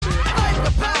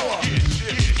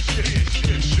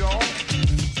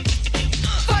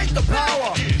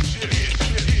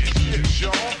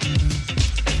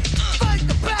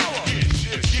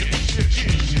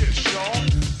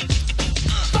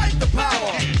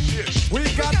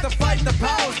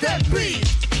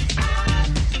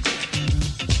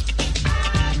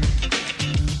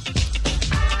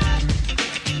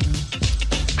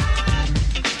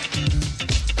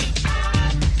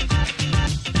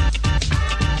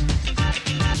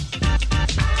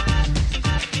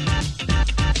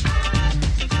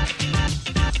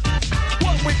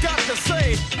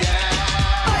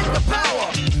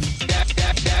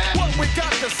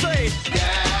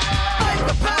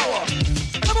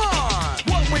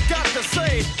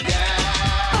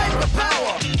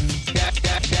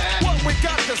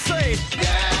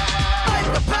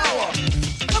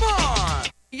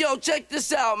check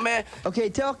this out, man. Okay,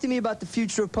 talk to me about the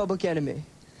future of Public Enemy.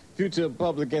 Future of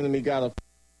Public Enemy got a...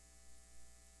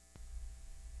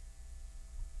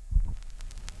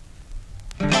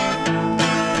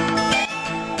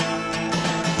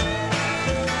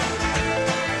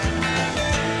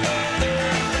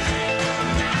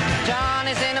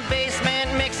 Johnny's in the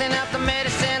basement mixing up the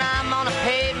medicine. I'm on the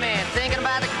pavement thinking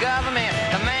about the government.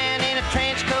 The man in a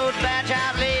trench coat, bad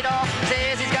job laid off,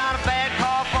 says he's got a bad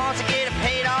cough, wants to get it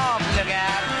paid off. Look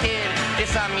out, kid,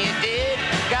 it's something you did.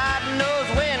 God knows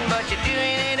when, but you're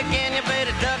doing it again. You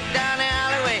better duck down the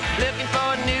alleyway looking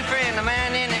for a new friend. The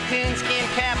man in a coonskin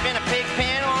cap and a pig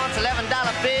pen wants $11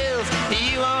 bills.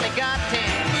 You only got 10.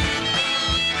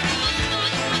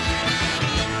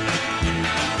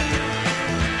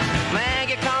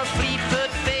 Maggie comes Fleetfoot,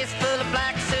 face full of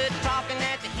black soot, talking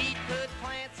at the heat, put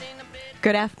plants in the bed.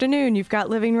 Good afternoon. You've got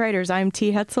Living Writers. I'm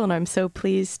T. Hetzel, and I'm so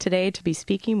pleased today to be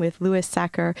speaking with Louis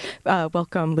Sachar.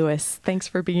 Welcome, Louis. Thanks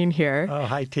for being here. Oh,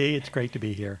 hi, T. It's great to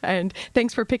be here. And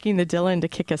thanks for picking the Dylan to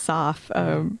kick us off.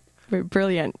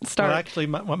 Brilliant start. Well, actually,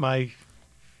 my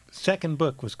second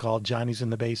book was called Johnny's in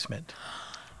the Basement.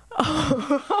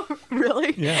 Oh,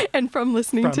 really? Yeah. And from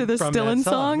listening to this from Dylan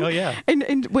that song. Oh, yeah.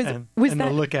 And was and that the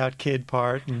Lookout Kid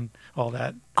part and all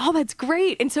that. Oh, that's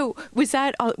great. And so was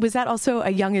that also a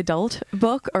young adult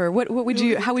book, or what would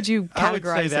you? How would you categorize it? I would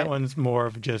say that one's more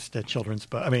of just a children's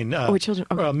book. I mean, children.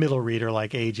 Okay. Or a middle reader,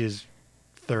 like ages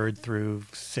 3rd through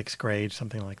 6th grade,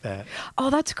 something like that. Oh,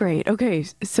 that's great. Okay,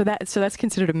 so that's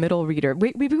considered a middle reader.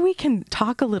 Maybe we can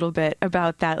talk a little bit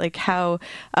about that, like how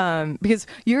because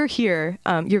you're here,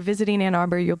 you're visiting Ann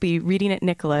Arbor, you'll be reading at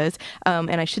Nicola's,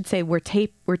 and I should say we're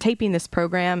taping this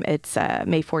program. It's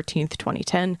May 14th,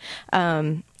 2010.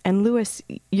 And Louis,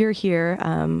 you're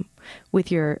here with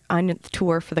your on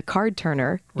tour for The Card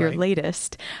Turner, your Right.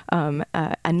 latest,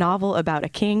 a novel about a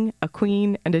king, a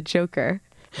queen, and a joker.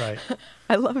 Right.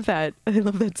 I love that. I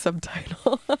love that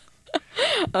subtitle.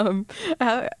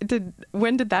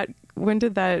 When did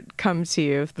that come to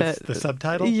you? The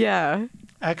subtitle? Yeah.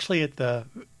 Actually, at the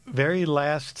very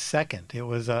last second, it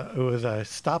was a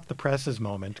stop the presses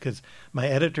moment, because my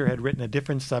editor had written a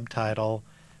different subtitle,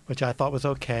 which I thought was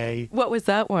okay. What was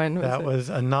that one? That was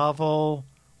a novel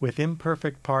with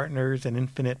imperfect partners and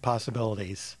infinite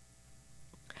possibilities.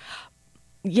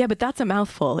 Yeah, but that's a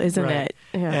mouthful, isn't Right. it?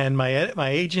 Yeah. And my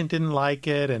agent didn't like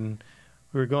it, and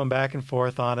we were going back and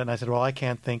forth on it. And I said, "Well, I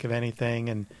can't think of anything."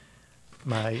 And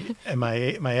my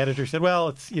editor said, "Well,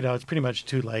 it's pretty much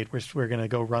too late. We're going to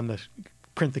go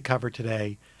print the cover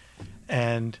today."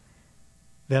 And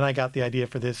then I got the idea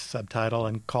for this subtitle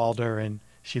and called her, and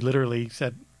she literally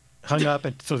hung up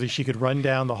so that she could run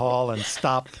down the hall and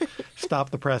stop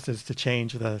the presses to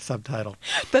change the subtitle.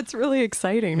 That's really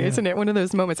exciting, isn't it? One of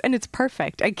those moments, and it's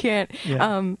perfect. I can't,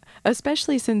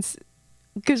 especially since,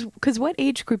 because what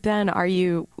age group then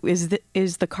is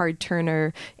the Card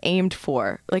Turner aimed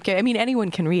for? Like, I mean,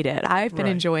 anyone can read it. I've been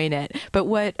Right. enjoying it, but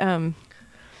what?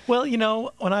 Well,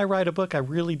 when I write a book, I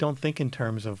really don't think in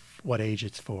terms of what age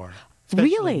it's for.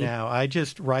 Especially Really? now, I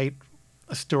just write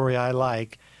a story I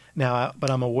like. Now, but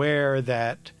I'm aware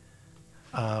that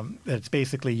it's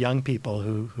basically young people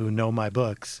who know my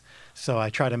books, so I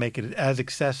try to make it as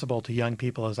accessible to young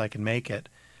people as I can make it.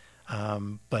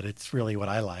 But it's really what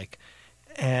I like,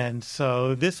 and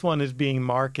so this one is being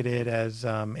marketed as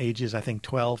ages, I think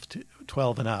 12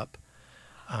 and up.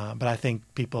 But I think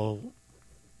people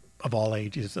of all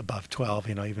ages above 12,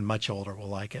 even much older, will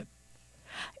like it.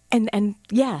 And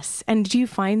yes, and do you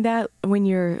find that when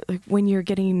you're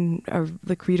getting a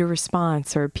reader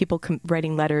response or people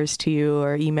writing letters to you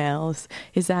or emails,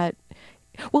 is that,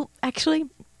 well, actually,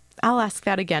 I'll ask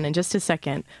that again in just a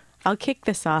second. I'll kick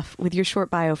this off with your short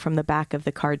bio from the back of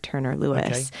The Card Turner,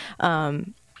 Louis. Okay.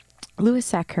 Louis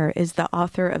Sachar is the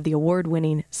author of the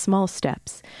award-winning Small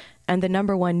Steps and the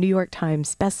 #1 New York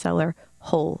Times bestseller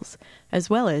Holes, as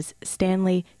well as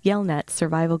Stanley Yelnats'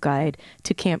 survival guide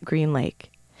to Camp Green Lake.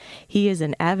 He is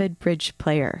an avid bridge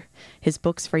player. His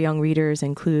books for young readers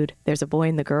include There's a Boy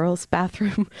in the Girls'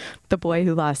 Bathroom, The Boy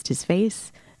Who Lost His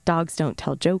Face, Dogs Don't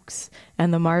Tell Jokes,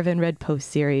 and the Marvin Red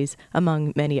Post series,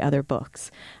 among many other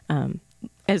books.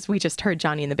 As we just heard,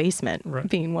 Johnny in the Basement Right.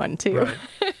 being one, too. Right.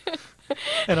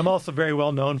 And I'm also very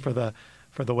well known for the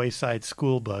Wayside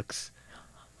School books.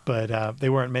 But they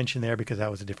weren't mentioned there because that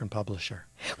was a different publisher.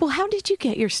 Well, how did you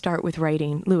get your start with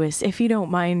writing, Louis? If you don't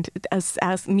mind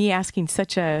me asking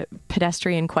such a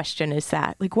pedestrian question as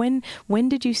that. Like, when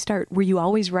did you start? Were you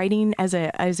always writing as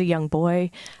a young boy?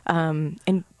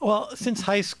 Well, since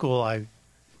high school,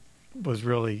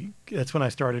 that's when I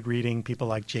started reading people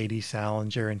like J.D.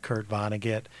 Salinger and Kurt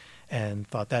Vonnegut, and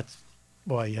thought that's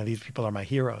boy, these people are my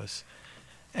heroes.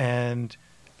 And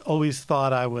always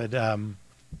thought I would,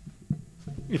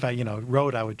 if I,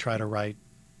 wrote, I would try to write,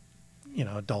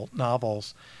 adult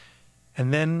novels.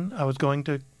 And then I was going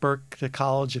to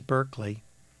college at Berkeley.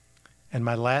 And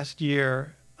my last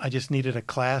year, I just needed a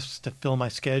class to fill my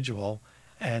schedule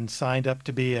and signed up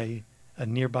to be to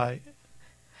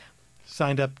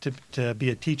be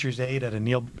a teacher's aide at a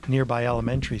nearby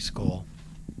elementary school.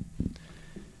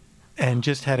 And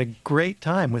just had a great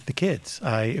time with the kids.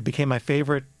 It became my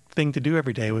favorite thing to do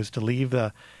every day was to leave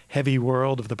the heavy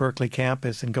world of the Berkeley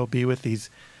campus and go be with these,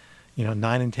 9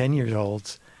 and 10 years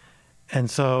olds. And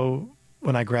so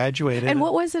when I graduated. And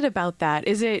what was it about that?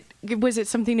 Was it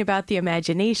something about the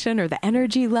imagination or the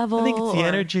energy level? I think it's the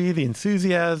energy, the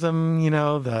enthusiasm,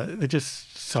 they're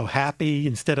just so happy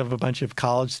instead of a bunch of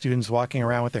college students walking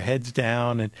around with their heads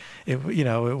down. And it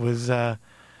was,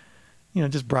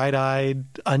 just bright-eyed,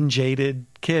 unjaded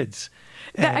kids.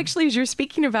 That actually, as you're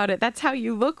speaking about it, that's how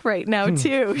you look right now,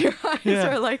 too. Your eyes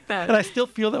are like that. And I still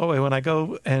feel that way when I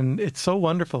go, and it's so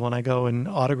wonderful when I go and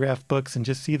autograph books and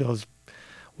just see those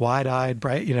wide-eyed,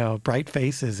 bright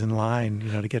faces in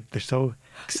line, they're so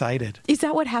excited. Is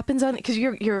that what happens on, because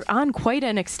you're on quite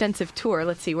an extensive tour.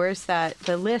 Let's see, where's that,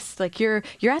 the list? Like you're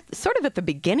at sort of at the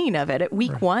beginning of it. At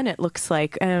week one, it looks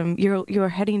like you're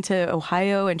heading to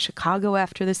Ohio and Chicago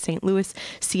after this, St. Louis,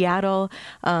 Seattle,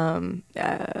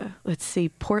 let's see,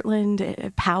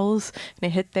 Portland, Powell's, and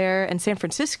I hit there, and San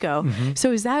Francisco. Mm-hmm.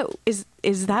 So is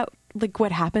that like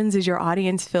what happens? Is your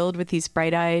audience filled with these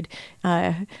bright-eyed,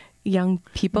 young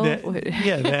people?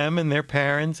 Them and their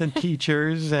parents and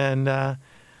teachers, and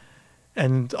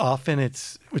often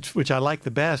it's which I like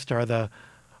the best are the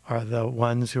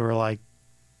ones who are like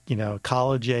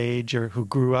college age or who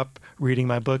grew up reading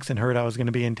my books and heard I was going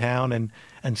to be in town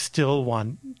and still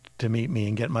want to meet me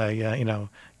and get my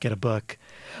get a book.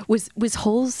 Was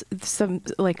Holes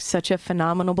such a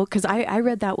phenomenal book? Because I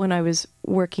read that when I was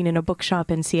working in a bookshop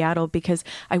in Seattle because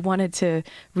I wanted to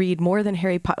read more than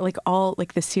Harry Potter, all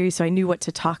the series, so I knew what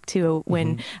to talk to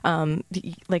when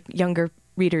younger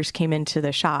readers came into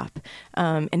the shop.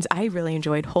 And I really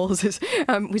enjoyed Holes.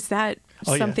 Was that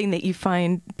something that you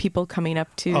find people coming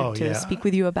up to speak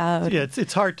with you about? Yeah,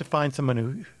 it's hard to find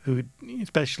someone who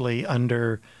especially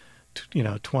under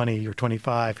 20 or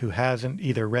 25 who hasn't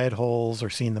either read Holes or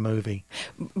seen the movie.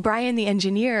 Brian, the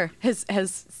engineer, has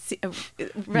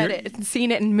read it and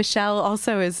seen it, and Michelle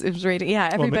also is reading. Yeah,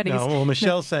 everybody's. Well,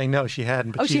 Michelle's saying no, she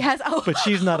hadn't. But she has. Oh. But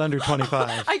she's not under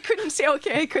 25. I couldn't see.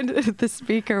 Okay, I couldn't. The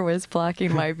speaker was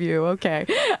blocking my view. Okay.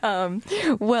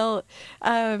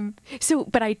 So,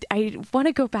 but I want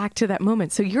to go back to that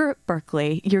moment. So you're at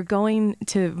Berkeley. You're going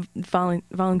to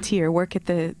volunteer, work at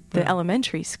the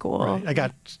elementary school. Right. I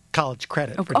got college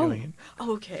credit for doing it.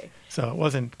 Oh, okay. So it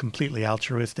wasn't completely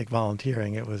altruistic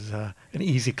volunteering. It was an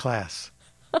easy class.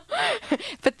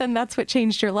 But then that's what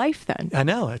changed your life then. I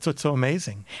know. That's what's so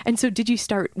amazing. And so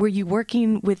were you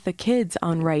working with the kids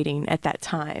on writing at that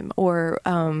time? Or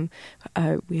what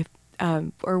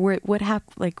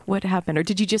happened? Or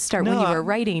did you just start when you were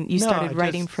writing? You started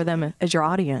writing for them as your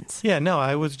audience? Yeah, no,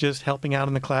 I was just helping out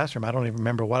in the classroom. I don't even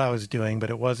remember what I was doing, but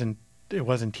it wasn't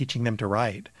teaching them to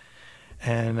write.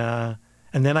 And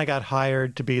then I got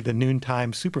hired to be the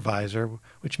noontime supervisor,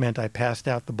 which meant I passed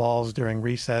out the balls during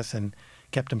recess and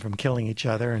kept them from killing each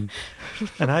other. And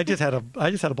I just had a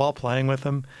ball playing with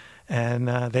them, and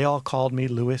they all called me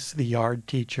Louis the Yard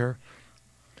Teacher.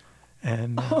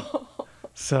 And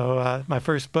so my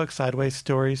first book, Sideways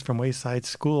Stories from Wayside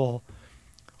School,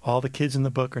 all the kids in the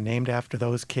book are named after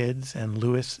those kids, and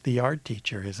Louis the Yard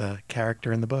Teacher is a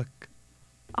character in the book.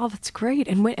 Oh, that's great.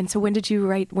 And so when did you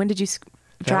write? When did you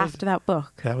draft that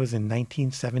book? That was in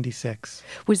 1976.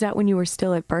 Was that when you were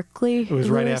still at Berkeley? It was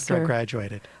right after I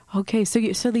graduated. Okay,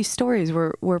 so these stories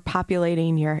were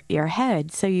populating your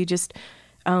head. So you just,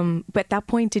 but at that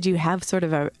point, did you have sort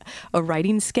of a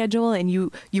writing schedule, and you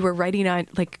were writing on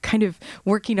kind of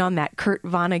working on that Kurt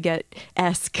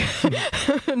Vonnegut-esque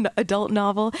adult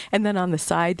novel, and then on the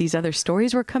side, these other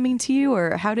stories were coming to you,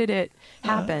 or how did it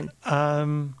happen?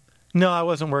 No, I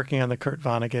wasn't working on the Kurt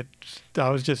Vonnegut. I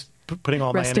was just putting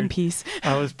all Rest in peace.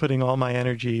 I was putting all my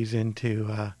energies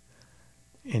into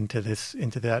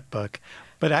that book.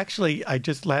 But actually, I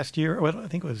just last year, I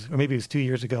think it was, or maybe it was 2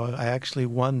 years ago, I actually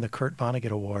won the Kurt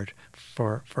Vonnegut Award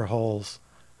for Holes.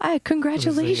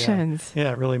 Congratulations!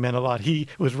 It really meant a lot. It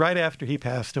was right after he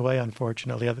passed away,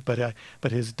 unfortunately.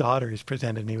 But his daughters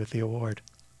presented me with the award.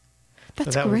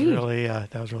 That's so that great.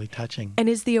 That was really touching. And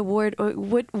is the award,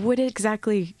 what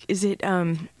exactly is it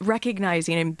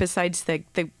recognizing? And besides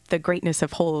the greatness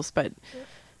of Holes, but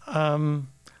I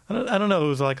I don't know. It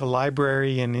was like a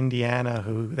library in Indiana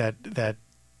that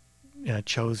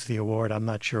chose the award. I'm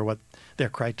not sure what their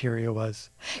criteria was.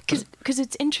 Because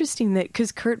it's interesting that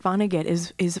because Kurt Vonnegut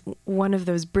is one of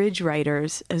those bridge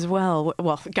writers as well.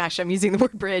 Well, gosh, I'm using the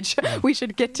word bridge. We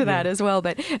should get to that as well.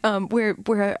 But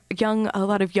where a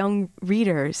lot of young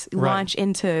readers launch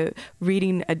into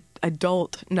reading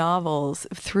adult novels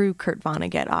through Kurt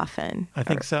Vonnegut often. I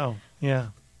think so. Yeah.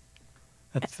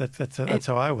 That's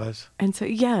how I was. And so,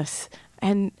 yes.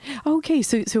 And okay,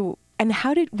 so and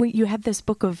how did when you had this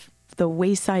book of the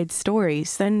Wayside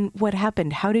Stories, then what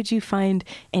happened? How did you find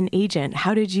an agent?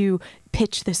 How did you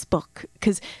pitch this book?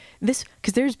 Because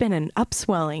there's been an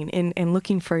upswelling in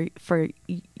looking for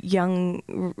young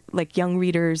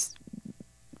readers'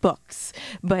 books,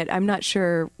 but I'm not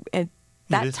sure at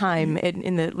that time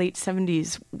in the late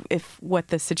 70s what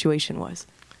the situation was.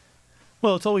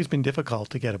 Well, it's always been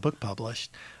difficult to get a book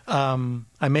published.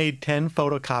 I made 10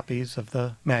 photocopies of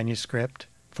the manuscript.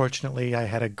 Fortunately, I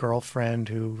had a girlfriend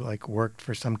who worked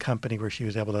for some company where she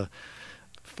was able to,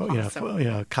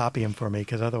 copy them for me,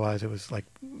 because otherwise it was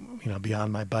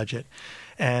beyond my budget.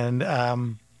 And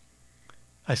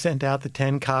I sent out the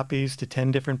 10 copies to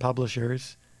 10 different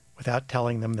publishers without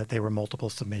telling them that they were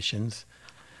multiple submissions,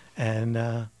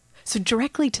 and. So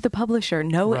directly to the publisher,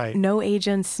 no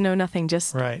agents, no nothing,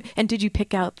 just right. And did you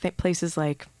pick out places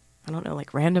like, I don't know,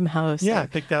 like Random House? Yeah, I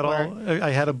picked out all. I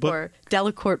had a book. Or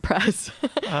Delacorte Press.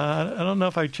 I don't know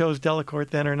if I chose Delacorte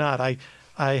then or not. I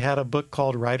had a book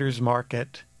called Writer's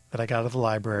Market that I got at the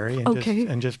library,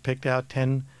 and just picked out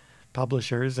 10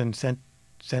 publishers and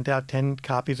sent out 10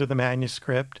 copies of the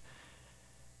manuscript,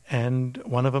 and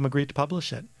one of them agreed to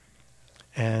publish it.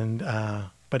 And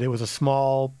but it was a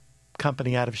small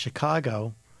company out of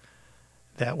Chicago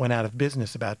that went out of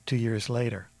business about 2 years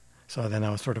later. So then I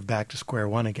was sort of back to square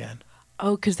one again.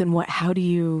 Oh, because then what? How do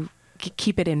you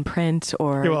keep it in print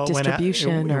or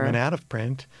distribution? It went out of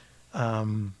print,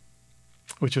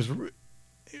 which was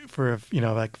for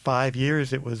 5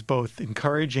 years. It was both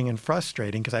encouraging and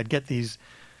frustrating because I'd get these.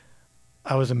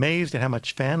 I was amazed at how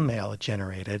much fan mail it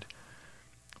generated,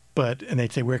 and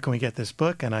they'd say, "Where can we get this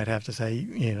book?" And I'd have to say,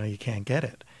 you can't get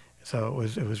it. So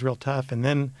it was real tough. And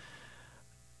then,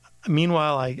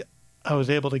 meanwhile, I was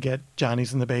able to get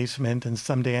Johnny's in the Basement and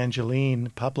Someday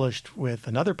Angeline published with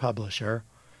another publisher.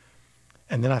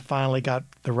 And then I finally got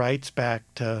the rights back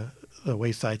to the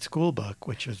Wayside School book,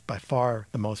 which was by far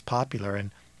the most popular, and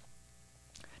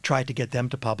tried to get them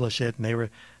to publish it. And they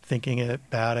were thinking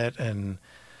about it. And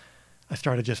I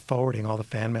started just forwarding all the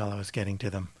fan mail I was getting to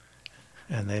them.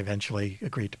 And they eventually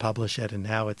agreed to publish it. And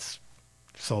now it's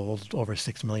sold over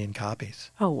 6 million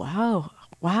copies. Oh,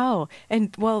 wow.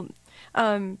 And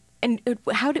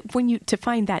how did to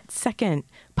find that second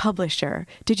publisher,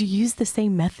 did you use the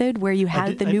same method where you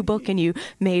had the new book and you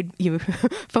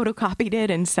photocopied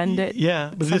it and send it?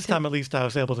 Yeah, but this time at least I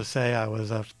was able to say I was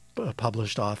a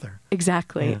published author.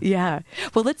 Exactly. Yeah.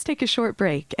 Well, let's take a short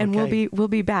break, and we'll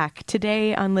be back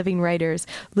today on Living Writers.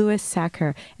 Louis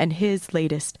Sachar and his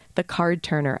latest, The Card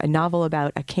Turner, a novel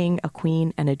about a king, a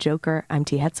queen, and a joker. I'm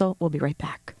T. Hetzel. We'll be right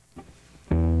back.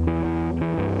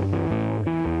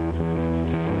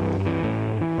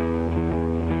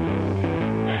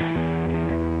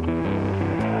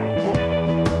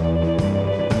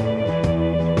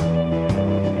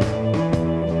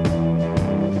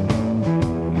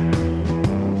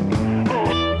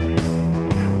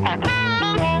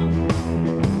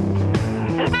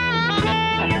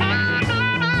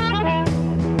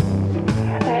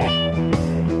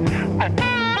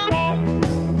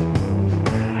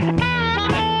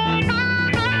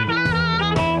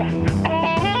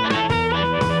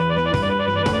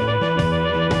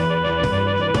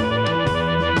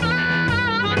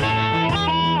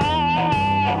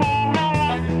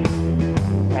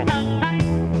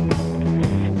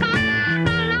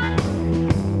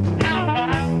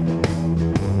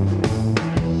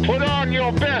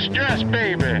 best dress,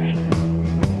 baby.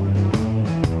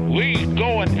 We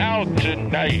going out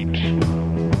tonight.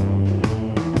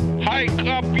 Hike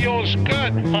up your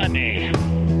skirt, honey.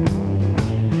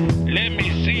 Let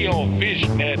me see your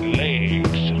fishnet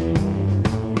legs.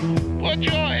 Put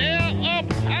your hair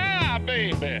up high,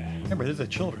 baby. Remember, this is a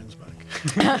children's book.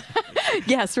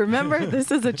 Yes, remember,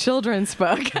 this is a children's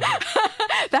book.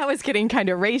 That was getting kind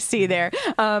of racy there.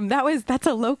 That's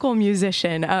a local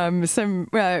musician.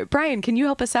 Brian, can you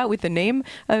help us out with the name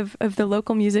of the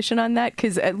local musician on that?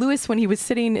 Because Louis, when he was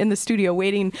sitting in the studio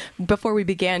waiting before we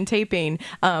began taping,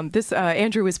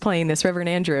 Andrew was playing this, Reverend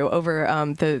Andrew, over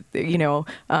on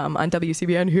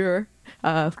WCBN here.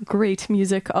 Great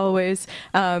music always.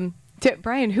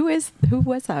 Brian, who was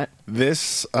that?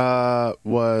 This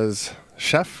was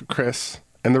Chef Chris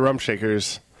and the Rum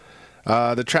Shakers.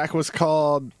 The track was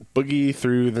called Boogie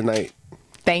Through the Night.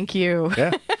 Thank you.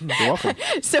 Yeah, you're welcome.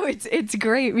 So it's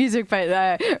great music,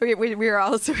 but we were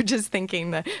also just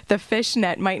thinking the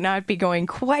fishnet might not be going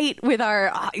quite with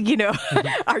our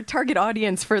our target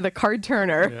audience for the card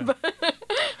turner. Yeah.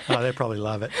 Oh, they probably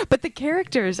love it. But the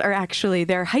characters are actually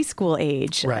they're high school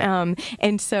age, right.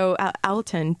 And so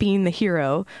Alton being the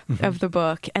hero of the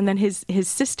book, and then his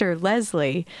sister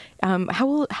Leslie.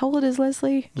 How old is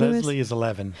Leslie? Leslie is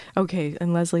 11. Okay,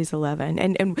 and Leslie's 11,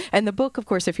 and the book, of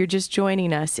course, if you're just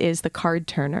joining us, is The Card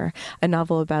Turner, a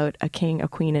novel about a king, a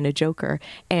queen, and a joker,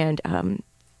 and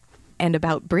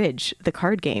about bridge, the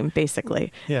card game,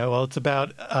 basically. Yeah, well, it's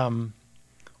about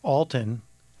Alton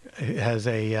has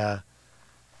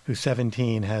who's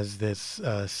 17, has this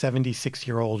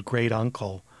 76-year-old great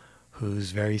uncle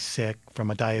who's very sick from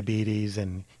a diabetes,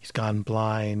 and he's gone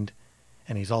blind,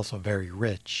 and he's also very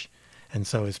rich. And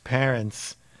so his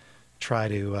parents try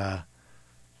to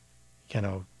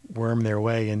worm their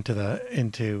way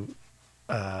into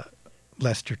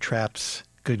Lester Trapp's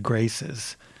good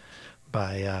graces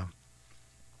by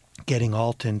getting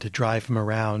Alton to drive him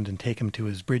around and take him to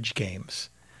his bridge games.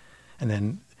 And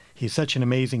then he's such an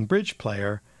amazing bridge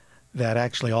player that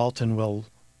actually Alton will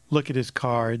look at his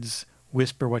cards,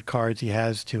 whisper what cards he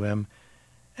has to him,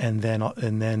 and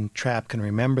then Trapp can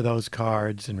remember those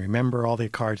cards and remember all the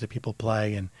cards that people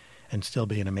play and still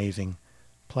be an amazing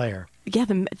player. Yeah,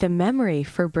 the memory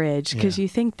for bridge, because you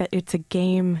think that it's a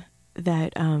game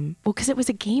that because it was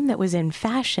a game that was in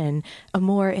fashion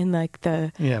more in like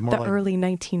the early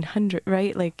 1900s,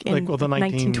 right? Like in the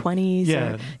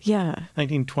 1920s. Yeah.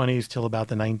 1920s till about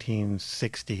the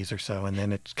 1960s or so, and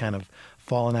then it's kind of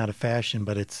fallen out of fashion,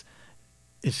 but it's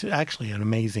actually an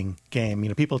amazing game.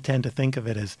 People tend to think of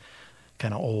it as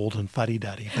kind of old and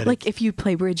fuddy-duddy. Like if you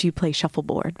play bridge, you play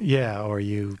shuffleboard. Yeah, or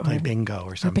you play bingo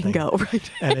or something. Or bingo,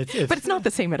 right. And it's but it's not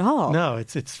the same at all. No,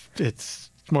 it's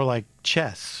more like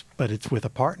chess, but it's with a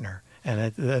partner.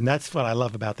 And that's what I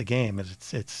love about the game, is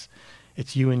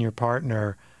it's you and your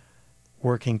partner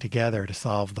working together to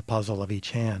solve the puzzle of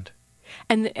each hand.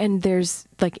 And there's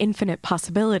like infinite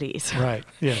possibilities. Right,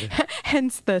 yeah.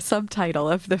 Hence the subtitle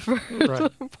of the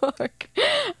first book.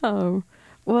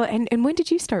 Well, and when did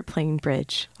you start playing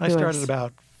bridge? I started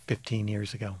about 15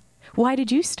 years ago. Why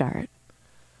did you start?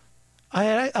 I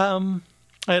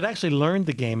had actually learned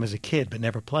the game as a kid, but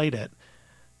never played it.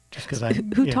 Just because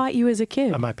Who taught you as a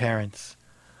kid? My parents.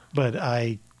 But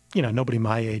nobody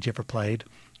my age ever played.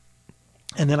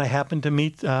 And then I happened to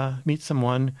meet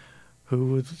someone who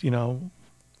was,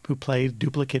 who played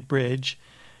duplicate bridge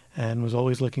and was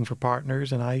always looking for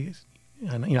partners. And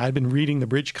I'd been reading the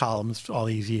bridge columns all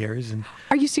these years. And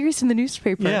are you serious? In the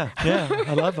newspaper? Yeah,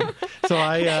 I love them.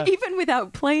 So even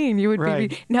without playing, you would be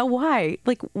reading. Now, why?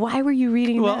 Like, why were you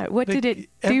reading that? What did it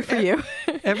do for you?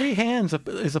 Every hand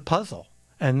is a puzzle,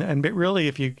 and really,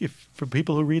 if for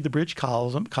people who read the bridge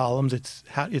columns,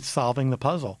 it's solving the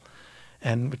puzzle,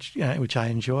 and which I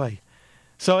enjoy.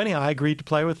 So anyhow, I agreed to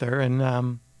play with her, and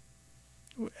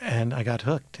I got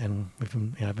hooked, and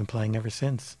I've been playing ever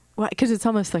since. Well, because it's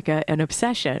almost like an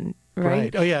obsession,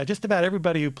 right? Oh yeah, just about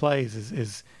everybody who plays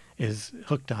is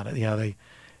hooked on it.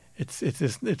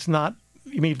 It's not.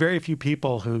 You meet very few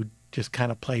people who just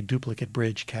kind of play duplicate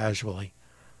bridge casually.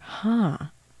 Huh.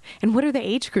 And what are the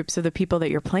age groups of the people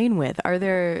that you're playing with? Are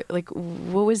there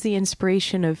what was the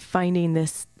inspiration of finding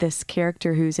this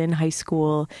character who's in high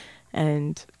school,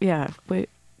 and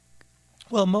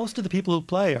Well, most of the people who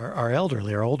play are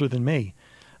elderly, or older than me.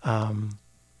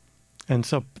 And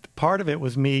so part of it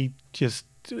was me just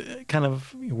kind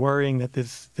of worrying that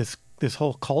this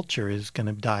whole culture is going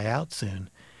to die out soon,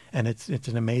 and it's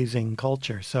an amazing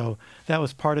culture. So that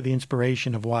was part of the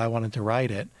inspiration of why I wanted to write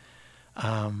it.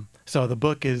 So the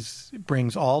book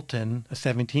brings Alton, a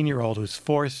 17-year-old who's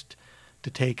forced to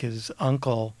take his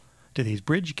uncle to these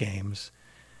bridge games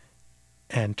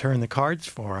and turn the cards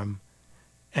for him.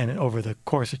 And over the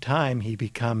course of time, he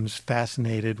becomes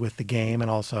fascinated with the game, and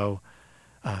also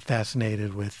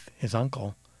fascinated with his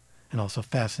uncle, and also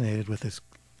fascinated with this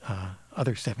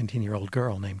other 17-year-old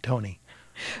girl named Tony,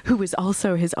 who was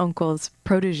also his uncle's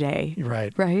protege.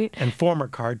 Right. And former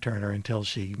card turner until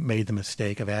she made the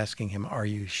mistake of asking him, "Are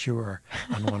you sure?"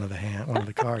 on one of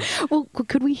the cards. Well,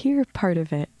 could we hear part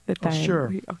of it?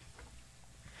 Sure.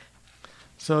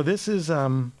 So this is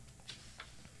a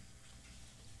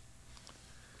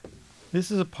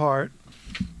part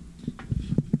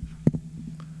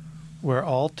where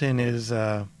Alton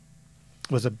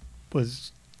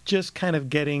was just kind of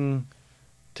getting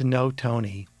to know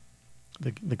Tony,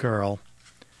 the girl,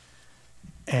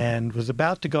 and was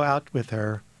about to go out with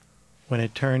her when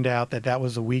it turned out that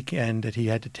was a weekend that he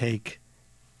had to take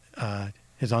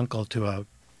his uncle to a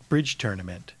bridge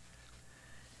tournament.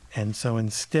 And so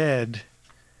instead,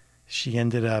 she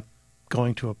ended up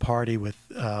going to a party with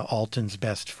Alton's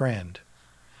best friend.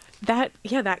 That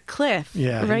Cliff,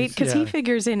 yeah, right? Because he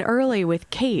figures in early with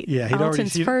Kate,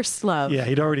 Alton's first love. Yeah,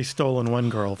 he'd already stolen one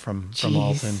girl from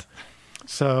Alton.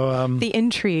 So the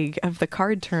intrigue of the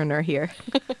card turner here.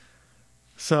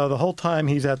 So the whole time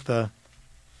he's at the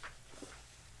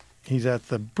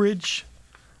bridge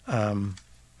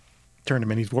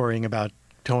tournament, he's worrying about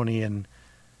Tony and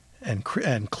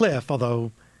Cliff,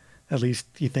 although at least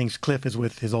he thinks Cliff is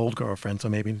with his old girlfriend. So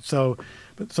maybe so.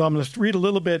 So I'm going to read a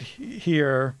little bit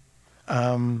here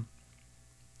because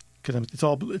it's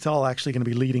all actually going to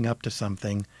be leading up to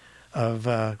something of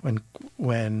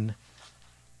when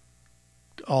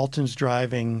Alton's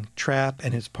driving Trap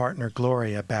and his partner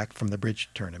Gloria back from the bridge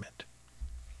tournament.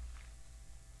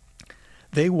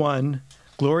 They won.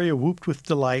 Gloria whooped with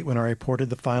delight when I reported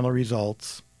the final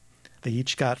results. They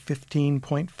each got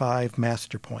 15.5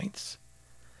 master points.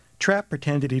 Trap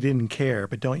pretended he didn't care,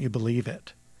 but don't you believe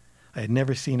it? I had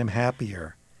never seen him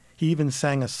happier. He even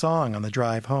sang a song on the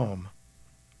drive home.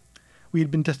 We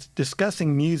had been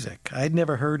discussing music. I had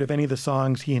never heard of any of the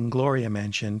songs he and Gloria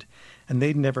mentioned, and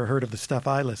they'd never heard of the stuff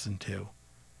I listened to.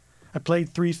 I played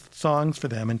 3 songs for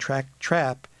them, and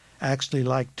Trap actually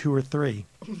liked 2 or 3.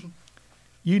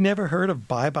 You never heard of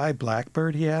Bye Bye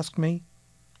Blackbird, he asked me.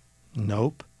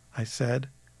 Nope, I said.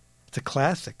 It's a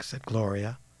classic, said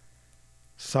Gloria.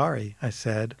 Sorry, I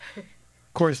said. Of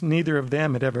course, neither of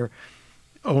them had ever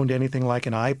owned anything like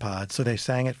an iPod, so they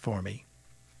sang it for me.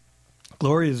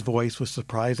 Gloria's voice was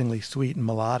surprisingly sweet and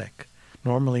melodic.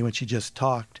 Normally when she just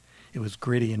talked, it was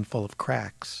gritty and full of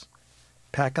cracks.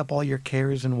 Pack up all your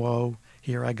cares and woe,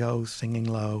 here I go, singing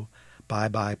low, bye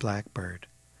bye blackbird.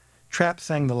 Trap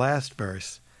sang the last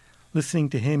verse. Listening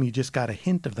to him, you just got a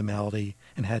hint of the melody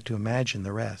and had to imagine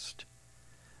the rest.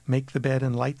 Make the bed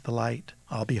and light the light,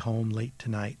 I'll be home late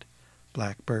tonight.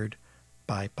 Blackbird,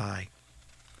 bye bye.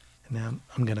 And now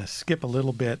I'm going to skip a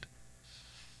little bit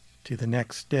to the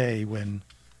next day when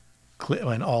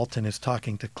Alton is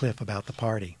talking to Cliff about the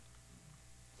party.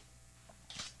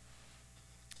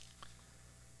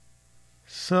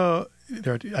 So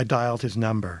I dialed his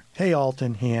number. Hey,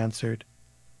 Alton, he answered.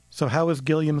 So how was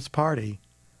Gilliam's party?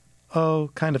 Oh,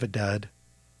 kind of a dud.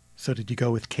 So did you go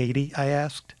with Katie? I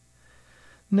asked.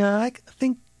 No, I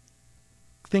think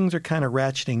things are kind of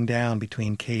ratcheting down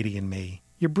between Katie and me.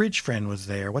 Your bridge friend was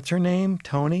there. What's her name?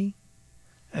 Tony?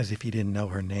 As if he didn't know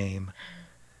her name.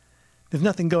 There's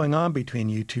nothing going on between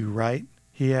you two, right?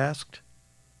 He asked.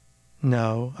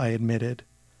 No, I admitted.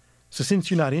 So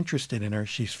since you're not interested in her,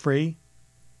 she's free?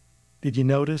 Did you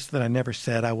notice that I never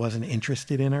said I wasn't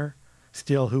interested in her?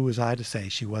 Still, who was I to say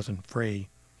she wasn't free?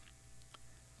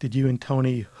 Did you and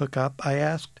Tony hook up? I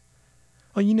asked.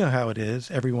 Oh, you know how it is,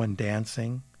 everyone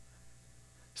dancing.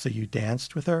 So you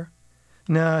danced with her?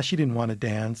 Nah, she didn't want to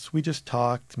dance. We just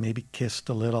talked, maybe kissed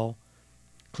a little.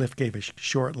 Cliff gave a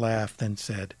short laugh, then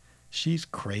said, She's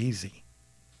crazy.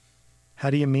 How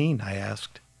do you mean? I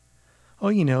asked. Oh,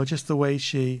 you know, just the way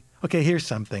she... Okay, here's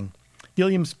something.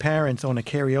 Gilliam's parents own a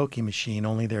karaoke machine,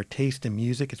 only their taste in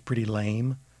music is pretty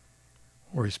lame.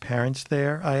 Were his parents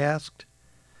there? I asked.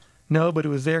 No, but it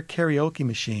was their karaoke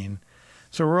machine.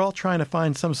 So we're all trying to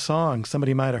find some song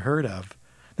somebody might have heard of.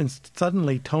 Then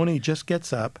suddenly Tony just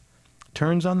gets up,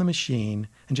 turns on the machine,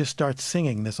 and just starts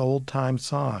singing this old-time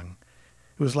song.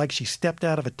 It was like she stepped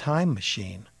out of a time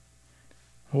machine.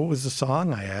 What was the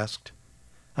song? I asked.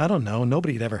 I don't know.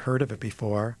 Nobody had ever heard of it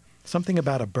before. Something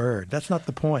about a bird. That's not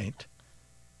the point.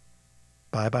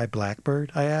 Bye Bye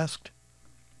Blackbird? I asked.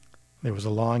 There was a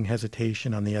long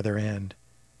hesitation on the other end.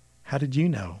 How did you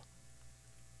know?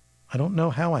 I don't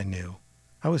know how I knew.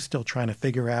 I was still trying to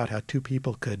figure out how 2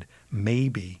 people could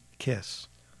maybe kiss.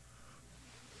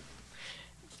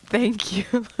 Thank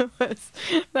you.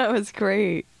 That was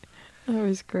great. That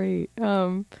was great.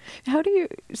 How do you?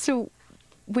 So,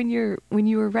 when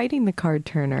you were writing the card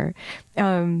turner,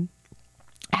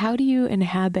 how do you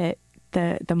inhabit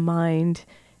the mind,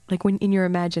 like when in your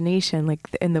imagination, like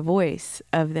in the voice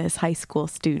of this high school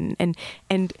student,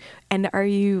 and are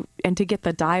you to get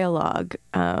the dialogue?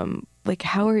 Like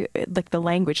how are like the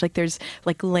language? Like there's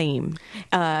like lame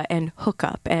and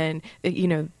hookup, and you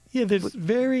know. Yeah, there's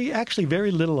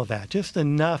very little of that. Just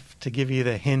enough to give you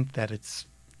the hint that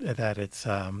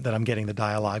that I'm getting the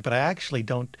dialogue, but I actually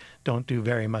don't do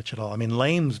very much at all. I mean,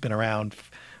 lame's been around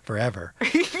forever.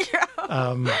 Yeah.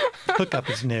 Hookup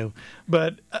is new,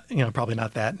 but probably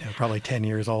not that new. Probably 10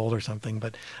 years old or something.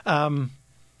 But I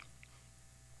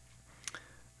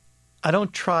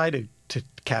don't try to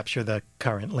capture the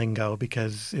current lingo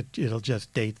because it'll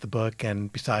just date the book,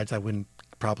 and besides, I wouldn't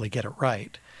probably get it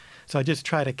right. So I just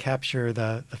try to capture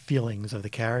the feelings of the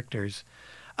characters.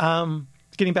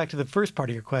 Getting back to the first part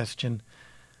of your question,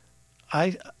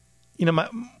 I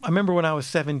remember when I was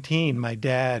 17, my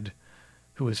dad,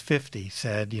 who was 50,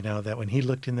 said, that when he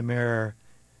looked in the mirror,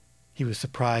 he was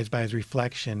surprised by his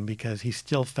reflection because he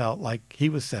still felt like he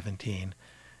was 17.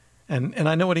 And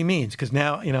I know what he means, because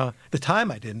now, the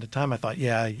time I didn't. The time I thought,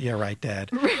 yeah, right,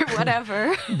 Dad.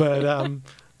 Whatever.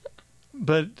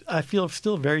 But I feel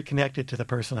still very connected to the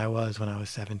person I was when I was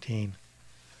 17.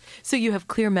 So you have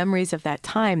clear memories of that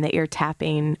time that you're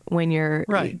tapping when you're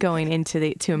going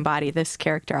into to embody this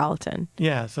character, Alton.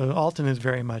 Yeah, so Alton is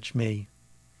very much me.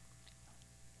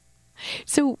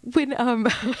 So when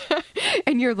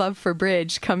and your love for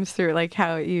bridge comes through, like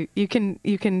how you can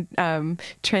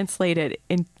translate it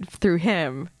through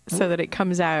him so that it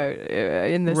comes out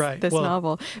in this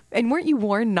novel. And weren't you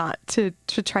warned not to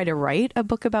try to write a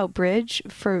book about bridge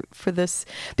for this?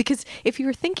 Because if you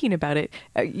were thinking about it,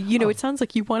 it sounds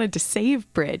like you wanted to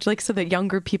save bridge, like so that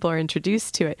younger people are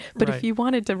introduced to it. But if you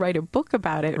wanted to write a book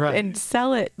about it and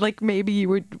sell it, like maybe you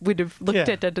would have looked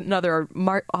at another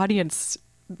audience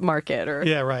market or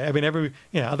I mean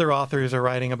other authors are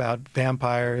writing about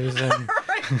vampires and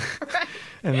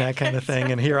and that kind of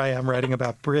thing, and here I am writing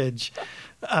about bridge.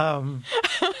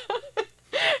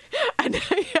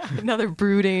 Another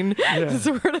brooding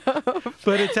sort of.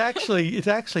 But it's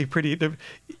actually pretty.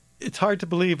 It's hard to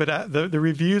believe, but the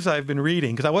reviews I've been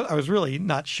reading, because I was really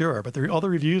not sure, but all the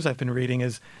reviews I've been reading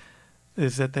is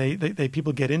that they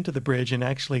people get into the bridge and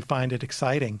actually find it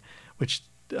exciting, which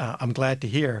I'm glad to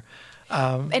hear.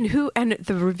 And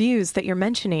the reviews that you're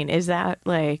mentioning, is that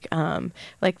like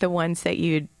the ones that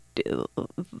you'd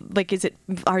like,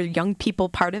 are young people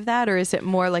part of that, or is it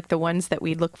more like the ones that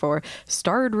we look for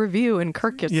starred review in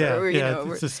Kirkus?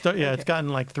 It's gotten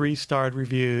like 3-starred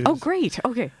reviews. Oh, great.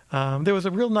 Okay. There was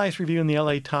a real nice review in the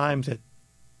LA Times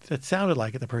that sounded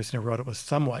like the person who wrote it was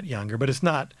somewhat younger, but it's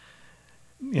not.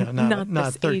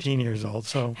 Not 13 years old.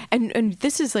 So and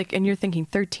this is like, and you're thinking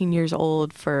 13 years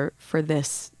old for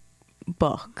this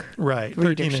book, right?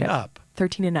 13 and up.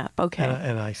 13 and up. Okay.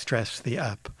 And I stress the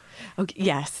up. Okay.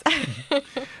 Yes.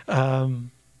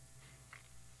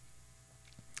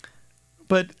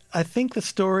 But I think the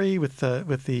story with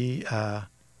the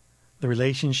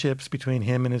relationships between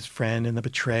him and his friend, and the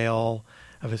betrayal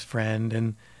of his friend,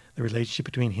 and the relationship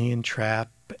between he and Trapp,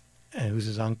 who's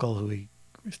his uncle, who he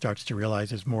starts to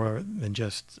realize is more than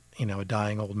just a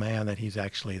dying old man, that he's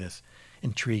actually this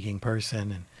intriguing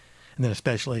person, and then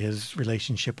especially his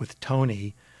relationship with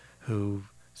Tony, who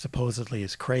supposedly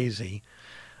is crazy.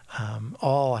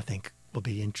 All I think will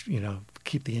be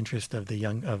keep the interest of the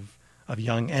young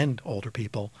and older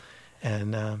people,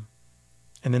 and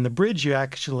then the bridge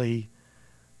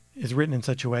is written in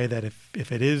such a way that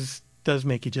if it does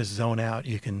make you just zone out,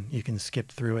 you can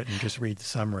skip through it and just read the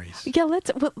summaries. Yeah,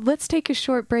 let's take a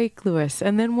short break, Louis,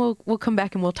 and then we'll come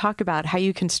back and we'll talk about how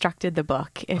you constructed the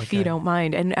book, if you don't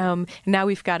mind. And now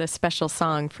we've got a special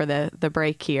song for the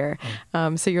break here.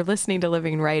 So you're listening to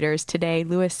Living Writers today.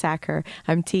 Louis Sachar.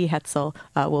 I'm T. Hetzel.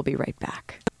 We'll be right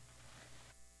back.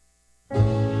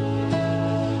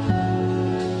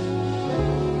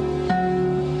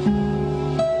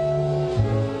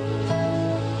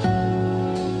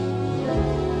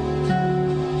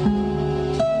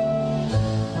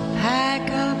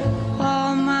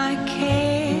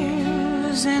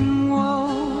 And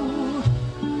woe,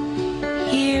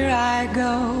 here I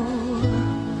go,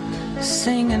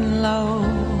 singing low,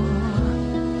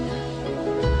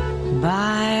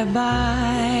 bye-bye,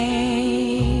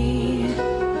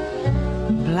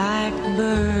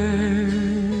 blackbird,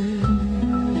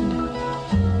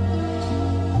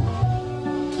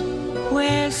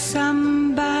 where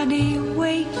somebody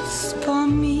waits for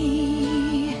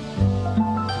me,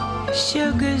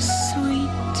 sugar sweet,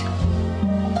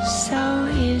 so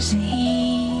is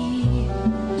he.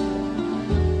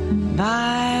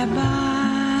 Bye-bye,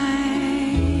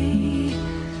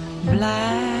 blackbird.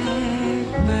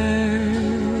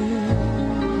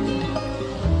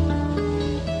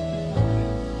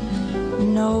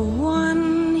 No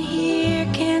one here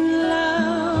can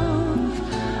love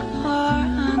or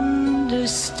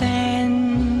understand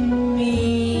me.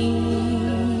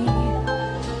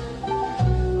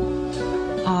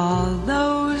 All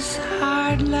those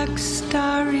hard luck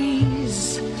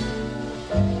stories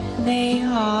they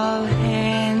all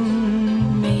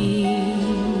hand me.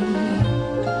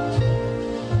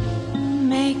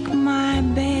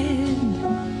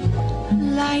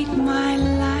 light my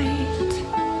light,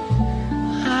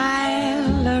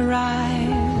 I'll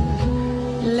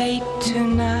arrive late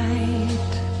tonight.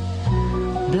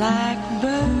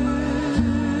 Blackbird,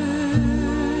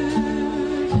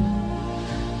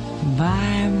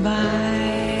 bye-bye.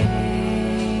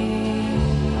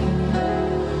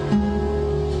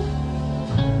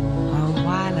 A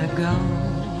while ago,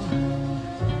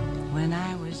 when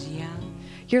I was young.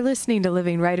 You're listening to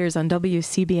Living Writers on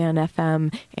WCBN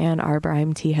FM. Ann Arbor.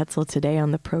 I'm T. Hetzel. Today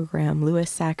on the program, Louis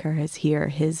Sachar is here.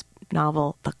 His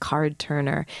novel, The Card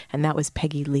Turner, and that was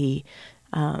Peggy Lee.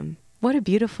 What a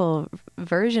beautiful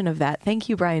version of that. Thank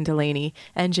you, Brian Delaney,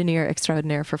 engineer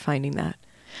extraordinaire, for finding that.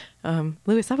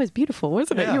 Louis, that was beautiful,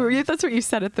 wasn't it? Yeah. That's what you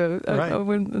said at the Right.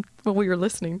 when we were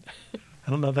listening. I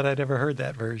don't know that I'd ever heard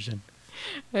that version.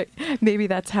 Maybe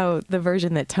that's how the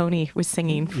version that Tony was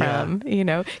singing from, you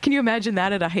know. Can you imagine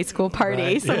that at a high school party?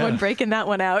 Right, Someone yeah. breaking that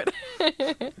one out.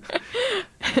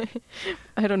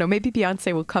 I don't know. Maybe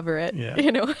Beyonce will cover it,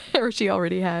 you know, or she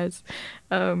already has.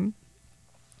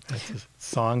 That's a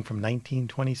song from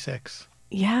 1926.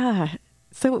 Yeah.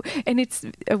 So, and it's,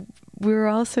 we were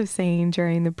also saying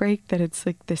during the break that it's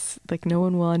like this, like no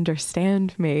one will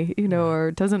understand me, you know, or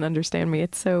doesn't understand me.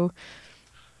 It's so...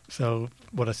 So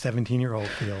what a 17-year-old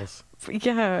feels.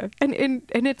 Yeah. And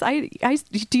it's, I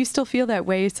do you still feel that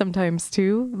way sometimes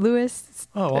too, Louis?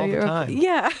 Oh, all the time.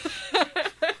 Yeah.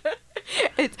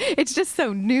 It's just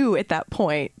so new at that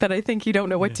point that I think you don't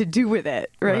know what to do with it,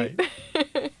 right?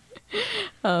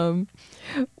 So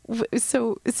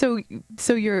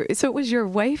it was your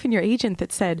wife and your agent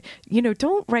that said, you know,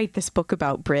 don't write this book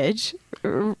about bridge.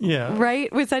 Yeah.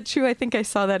 Right? Was that true? I think I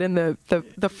saw that in the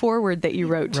foreword that you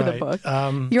wrote to the book.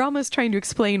 You're almost trying to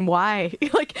explain why,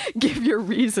 like give your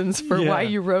reasons for why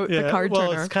you wrote The Card Turner.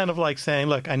 Well, it's kind of like saying,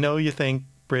 look, I know you think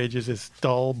bridge is this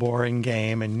dull, boring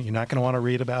game and you're not going to want to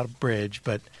read about a bridge,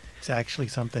 but it's actually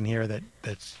something here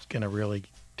that's going to really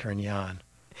turn you on.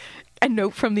 A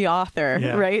note from the author,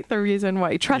 right? The reason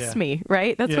why. Trust me,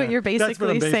 right? That's what you're basically That's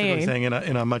what I'm basically saying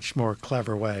in a much more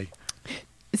clever way.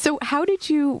 So how did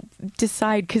you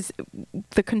decide, because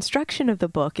the construction of the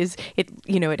book is,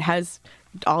 it has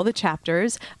all the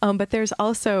chapters, but there's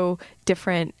also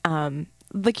different,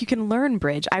 like you can learn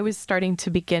bridge. I was starting to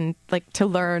begin to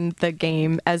learn the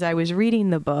game as I was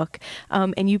reading the book,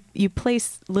 and you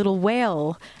place little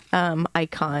whale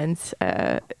icons.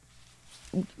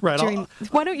 Right.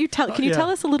 Why don't you can you tell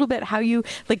us a little bit how you,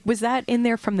 was that in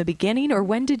there from the beginning, or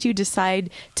when did you decide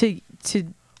to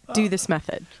do this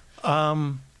method?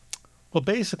 Well,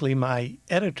 basically, my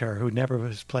editor, who never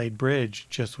has played bridge,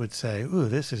 just would say, "Ooh,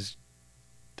 this is,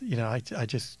 I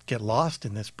just get lost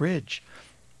in this bridge."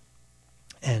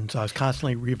 And so I was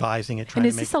constantly revising it. And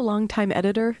is this a long-time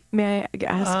editor, may I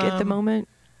ask, at the moment?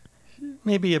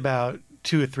 Maybe about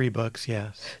 2 or 3 books,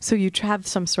 yes. So you have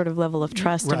some sort of level of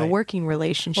trust and a working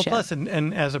relationship. Well, plus,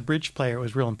 and as a bridge player, it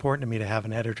was real important to me to have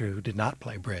an editor who did not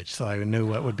play bridge, so I knew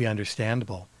what would be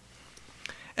understandable.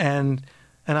 And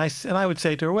I would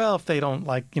say to her, well, if they don't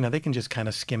like, they can just kind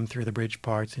of skim through the bridge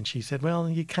parts. And she said, well,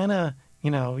 you kind of,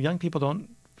 young people don't,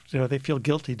 they feel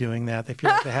guilty doing that. They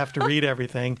feel like they have to read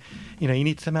everything. You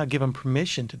need to somehow give them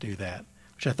permission to do that,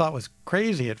 which I thought was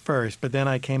crazy at first. But then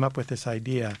I came up with this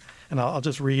idea, and I'll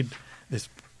just read this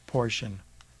portion.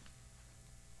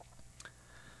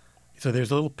 So there's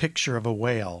a little picture of a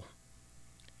whale.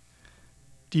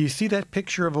 Do you see that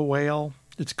picture of a whale?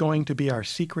 It's going to be our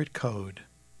secret code.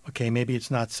 Okay, maybe it's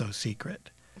not so secret.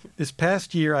 This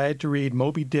past year, I had to read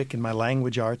Moby Dick in my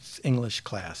language arts English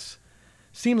class.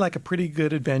 Seemed like a pretty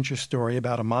good adventure story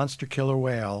about a monster killer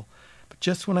whale, but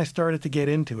just when I started to get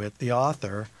into it, the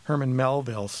author, Herman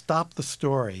Melville, stopped the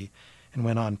story and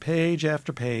went on page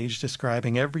after page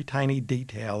describing every tiny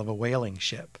detail of a whaling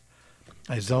ship.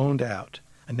 I zoned out.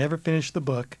 I never finished the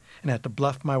book and had to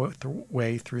bluff my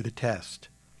way through the test.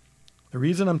 The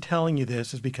reason I'm telling you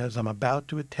this is because I'm about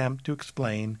to attempt to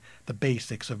explain the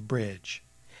basics of bridge.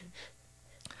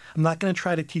 I'm not going to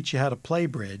try to teach you how to play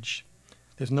bridge.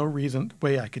 There's no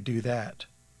way I could do that.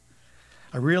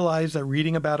 I realize that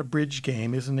reading about a bridge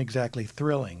game isn't exactly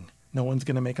thrilling. No one's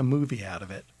going to make a movie out of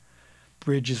it.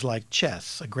 Bridge is like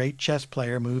chess. A great chess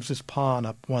player moves his pawn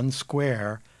up one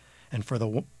square, and for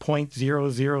the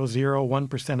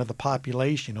 0.0001% of the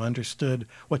population who understood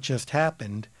what just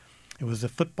happened, it was the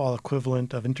football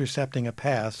equivalent of intercepting a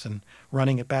pass and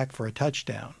running it back for a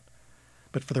touchdown.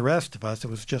 But for the rest of us,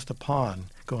 it was just a pawn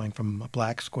going from a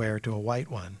black square to a white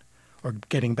one. Or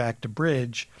getting back to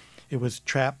bridge, it was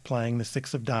trap playing the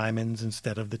 6 of diamonds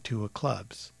instead of the 2 of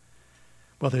clubs.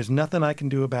 Well, there's nothing I can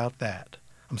do about that.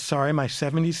 I'm sorry my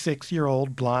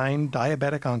 76-year-old blind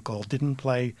diabetic uncle didn't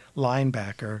play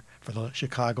linebacker for the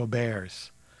Chicago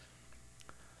Bears.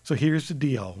 So here's the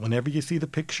deal. Whenever you see the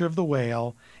picture of the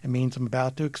whale, it means I'm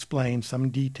about to explain some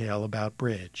detail about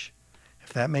bridge.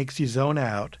 If that makes you zone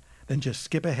out, then just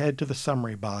skip ahead to the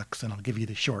summary box and I'll give you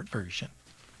the short version.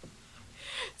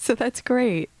 So that's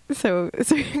great. So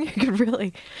you could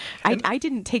really, I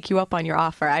didn't take you up on your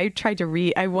offer. I tried to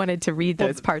read, I wanted to read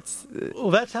those parts. Well,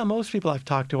 that's how most people I've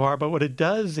talked to are, but what it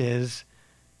does is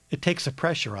it takes the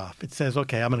pressure off. It says,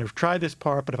 okay, I'm going to try this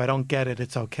part, but if I don't get it,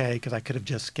 it's okay because I could have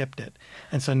just skipped it.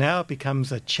 And so now it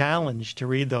becomes a challenge to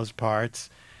read those parts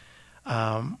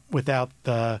without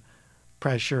the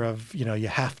pressure of, you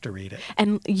have to read it.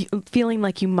 And feeling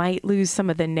like you might lose some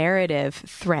of the narrative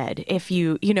thread if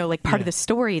you like part of the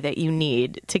story that you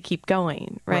need to keep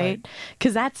going, right?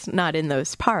 Because that's not in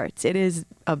those parts. It is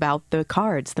about the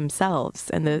cards themselves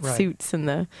and the suits and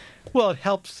the... Well, it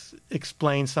helps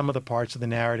explain some of the parts of the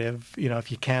narrative,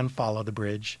 if you can follow the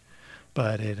bridge,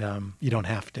 but you don't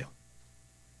have to.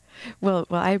 Well,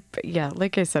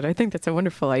 like I said, I think that's a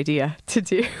wonderful idea to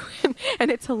do. And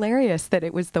it's hilarious that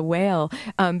it was the whale,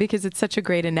 because it's such a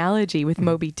great analogy with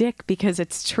Moby Dick, because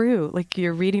it's true. Like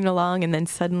you're reading along and then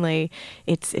suddenly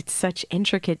it's such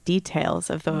intricate details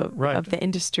of the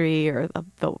industry or of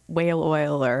the whale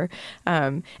oil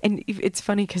and it's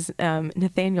funny because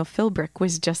Nathaniel Philbrick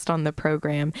was just on the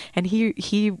program, and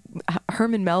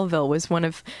Herman Melville was one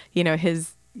of,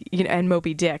 his, and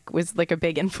Moby Dick was like a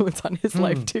big influence on his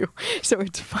life too. So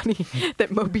it's funny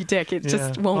that Moby Dick,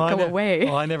 just won't go away.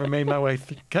 Well, I never made my way.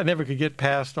 I never could get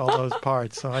past all those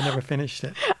parts, so I never finished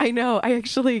it. I know. I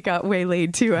actually got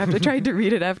waylaid too. I tried to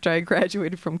read it after I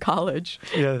graduated from college.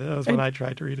 Yeah, that was when I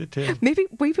tried to read it too. Maybe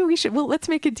we should. Well, let's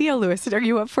make a deal, Louis. Are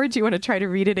you up for it? Do you want to try to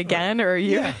read it again, or are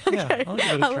you? Yeah, okay. I'll give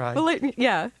it a try.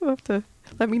 We'll have to.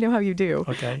 Let me know how you do.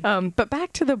 Okay. But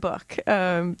back to the book.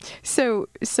 So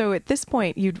at this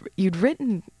point, you'd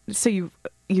written. So you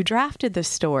drafted the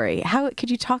story. How could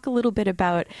you talk a little bit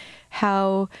about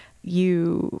how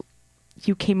you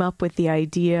came up with the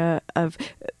idea of,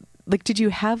 like, did you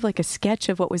have like a sketch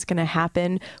of what was going to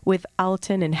happen with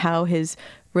Alton and how his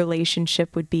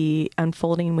relationship would be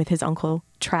unfolding with his Uncle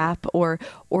Trap, or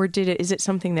is it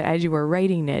something that as you were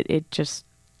writing it just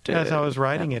as I was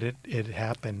writing it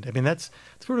happened. I mean, that's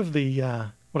sort of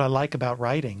the what I like about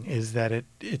writing is that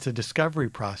it's a discovery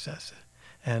process,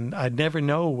 and I'd never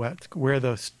know where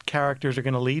those characters are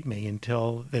going to lead me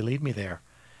until they lead me there.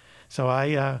 So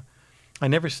I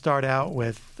never start out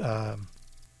with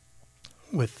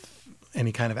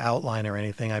any kind of outline or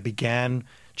anything. I began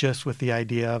just with the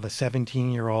idea of a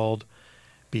 17-year-old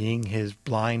being his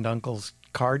blind uncle's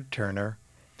card turner,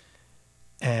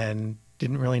 and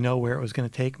didn't really know where it was going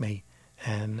to take me.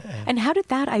 And how did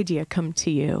that idea come to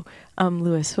you,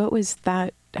 Louis? What was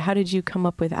that? How did you come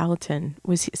up with Alton?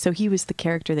 He was the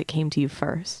character that came to you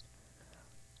first?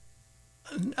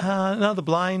 No, the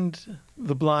blind.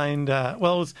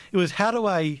 Well, it was how do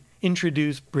I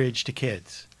introduce bridge to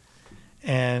kids,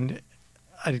 and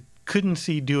I couldn't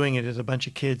see doing it as a bunch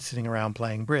of kids sitting around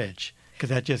playing bridge because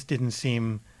that just didn't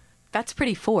seem. That's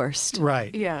pretty forced,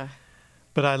 right? Yeah.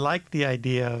 But I liked the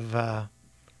idea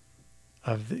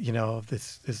of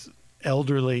this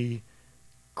elderly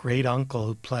great uncle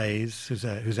who plays,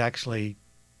 who's actually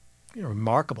a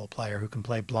remarkable player who can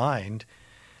play blind,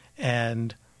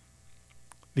 and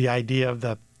the idea of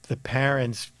the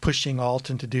parents pushing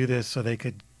Alton to do this so they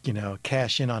could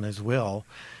cash in on his will,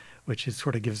 which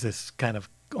sort of gives this kind of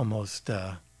almost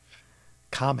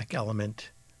comic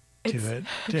element to it,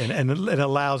 and it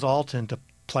allows Alton to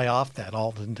play off that,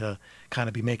 Alton to kind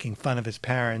of be making fun of his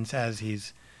parents as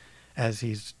he's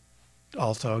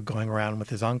also going around with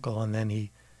his uncle, and then he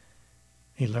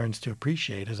learns to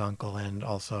appreciate his uncle and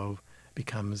also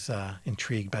becomes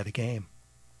intrigued by the game.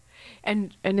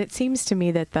 And it seems to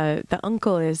me that the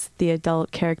uncle is the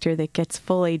adult character that gets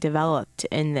fully developed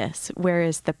in this,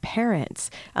 whereas the parents,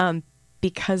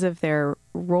 because of their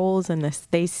roles in this,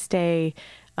 they stay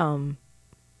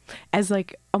as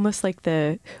like almost like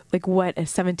what a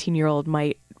 17-year-old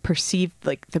might perceive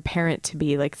like the parent to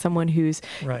be, like someone who's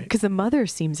right. Because the mother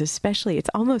seems especially, it's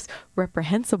almost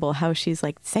reprehensible how she's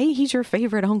like, say he's your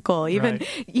favorite uncle, even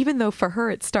though for her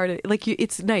it started like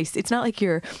it's nice. It's not like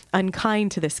you're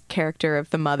unkind to this character of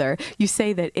the mother. You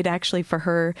say that it actually for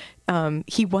her,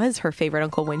 he was her favorite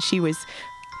uncle when she was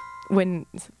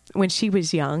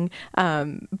young,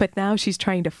 but now she's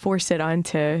trying to force it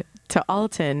onto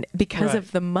Alton because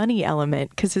of the money element,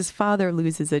 because his father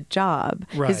loses his job.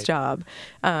 Right.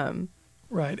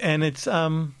 And it's,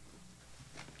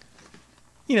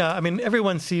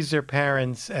 everyone sees their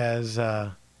parents as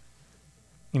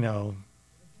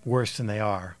worse than they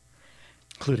are,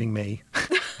 including me.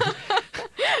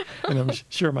 And I'm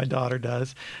sure my daughter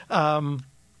does.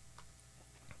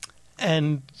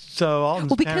 And so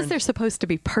Alton's because parents, they're supposed to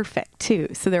be perfect too,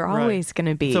 so they're always going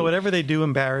to be. So whatever they do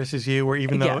embarrasses you, or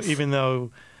even though, Yes.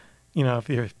 If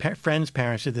your friends'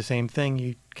 parents did the same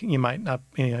thing, you might not,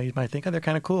 you might think, oh, they're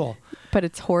kind of cool. But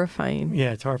it's horrifying.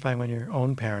 Yeah, it's horrifying when your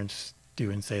own parents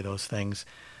do and say those things.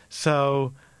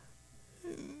 So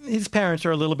his parents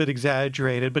are a little bit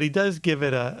exaggerated, but he does give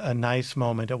it a nice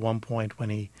moment at one point when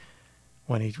he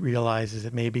realizes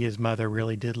that maybe his mother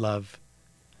really did love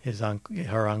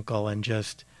her uncle, and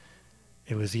just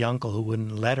it was the uncle who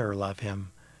wouldn't let her love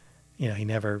him. He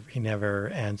never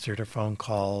answered her phone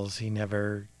calls. He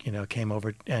never, came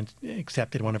over and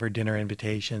accepted one of her dinner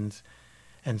invitations.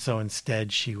 And so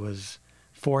instead she was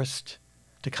forced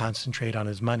to concentrate on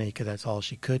his money because that's all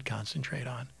she could concentrate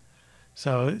on.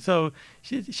 So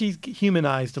she's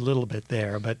humanized a little bit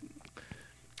there, but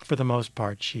for the most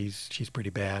part, she's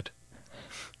pretty bad.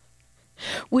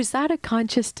 Was that a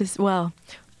conscious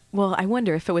Well, I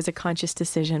wonder if it was a conscious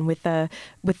decision with the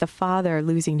father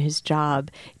losing his job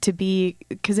to be,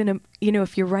 because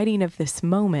if you're writing of this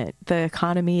moment, the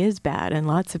economy is bad and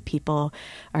lots of people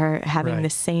are having the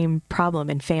same problem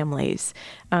in families.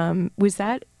 Was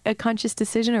that a conscious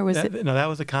decision, or was it? No, that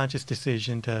was a conscious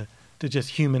decision to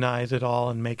just humanize it all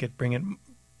and bring it,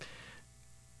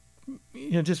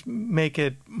 just make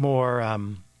it more.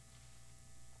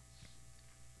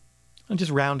 And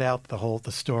just round out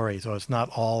the story, so it's not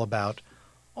all about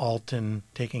Alton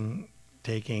taking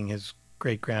his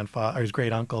great grandfather or his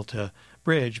great uncle to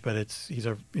Bridge, but he's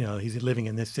living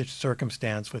in this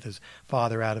circumstance with his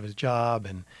father out of his job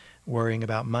and worrying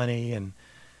about money, and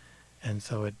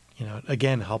so it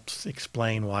again helps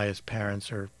explain why his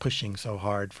parents are pushing so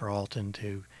hard for Alton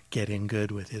to get in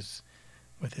good with his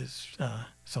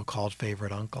so-called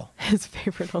favorite uncle. His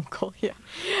favorite uncle, yeah.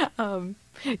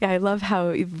 I love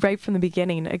how right from the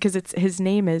beginning, because his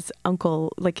name is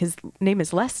Uncle, like his name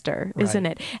is Lester, isn't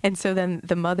it? And so then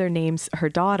the mother names her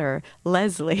daughter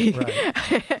Leslie,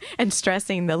 and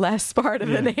stressing the Les part of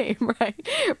the name, right?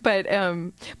 But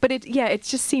it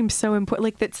just seems so important.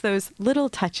 Like it's those little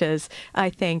touches, I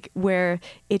think, where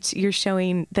you're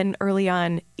showing. Then early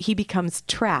on, he becomes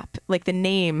Trap, like the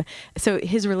name. So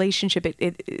his relationship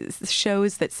it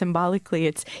shows that symbolically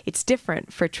it's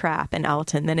different for Trap and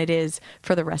Alton than it is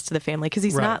for the rest of the family, because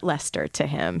he's not Lester to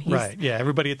him. He's, yeah,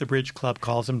 everybody at the Bridge Club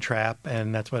calls him Trap,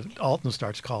 and that's what Alton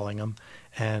starts calling him.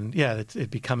 And it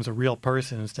becomes a real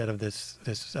person instead of this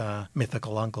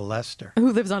mythical Uncle Lester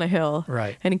who lives on a hill,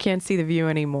 right? And he can't see the view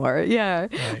anymore. Yeah.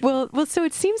 Right. Well. So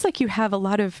it seems like you have a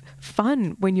lot of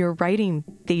fun when you're writing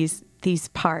these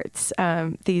parts,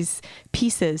 these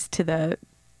pieces to the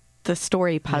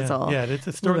story puzzle. Yeah, it's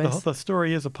a story. The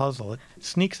story is a puzzle. It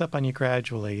sneaks up on you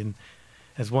gradually, and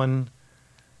as one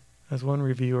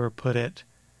reviewer put it,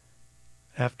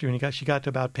 she got to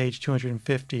about page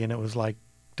 250, and it was like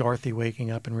Dorothy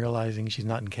waking up and realizing she's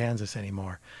not in Kansas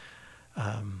anymore.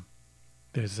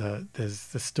 There's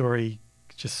the story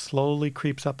just slowly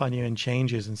creeps up on you and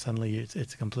changes, and suddenly it's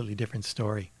a completely different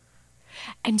story.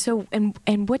 And so,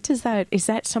 and what does that? Is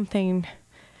that something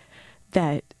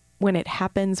that when it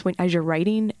happens as you're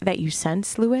writing that you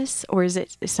sense, Louis, or is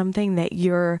it something that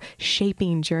you're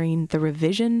shaping during the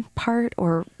revision part,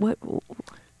 or what?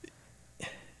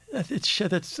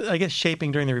 That's I guess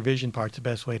shaping during the revision part's the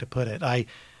best way to put it.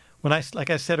 Like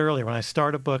I said earlier, when I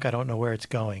start a book, I don't know where it's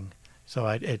going, so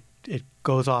it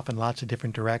goes off in lots of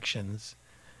different directions,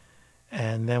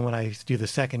 and then when I do the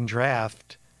second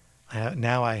draft,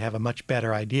 now I have a much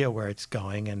better idea where it's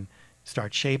going, and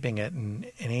start shaping it and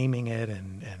aiming it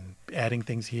and adding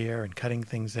things here and cutting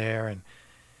things there and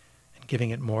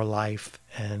giving it more life.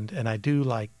 And I do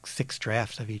like 6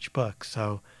 drafts of each book.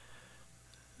 So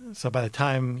by the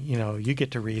time, you get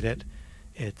to read it,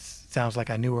 it sounds like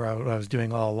I knew what I was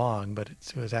doing all along, but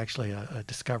it was actually a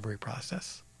discovery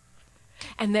process.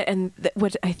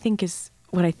 What I think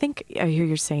I hear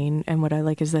you're saying, and what I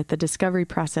like, is that the discovery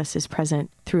process is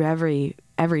present through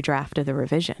every draft of the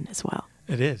revision as well.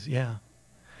 It is, yeah.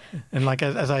 And like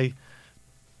as I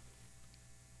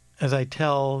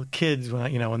tell kids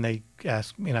when they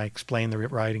ask, I explain the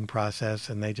writing process,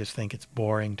 and they just think it's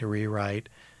boring to rewrite.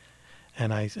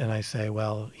 And I say,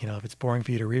 well, if it's boring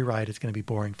for you to rewrite, it's going to be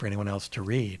boring for anyone else to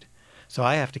read. So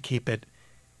I have to keep it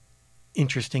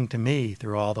interesting to me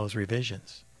through all those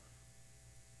revisions.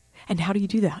 And how do you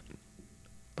do that?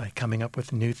 By coming up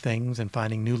with new things and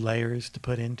finding new layers to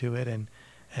put into it, and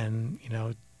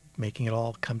making it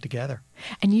all come together.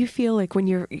 And you feel like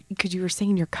when because you were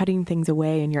saying you're cutting things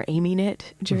away and you're aiming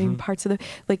it during parts of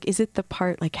like, is it the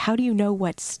part, like, how do you know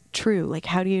what's true? Like,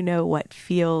 how do you know what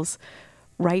feels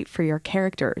right for your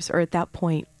characters? Or at that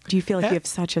point, do you feel like you have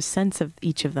such a sense of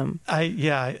each of them?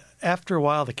 After a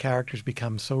while, the characters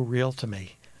become so real to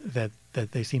me that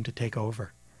they seem to take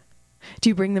over. Do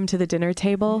you bring them to the dinner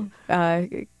table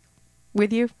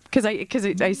with you? Because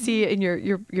I see in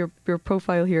your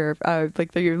profile here,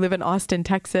 like that you live in Austin,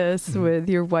 Texas, with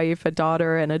your wife, a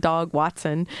daughter, and a dog,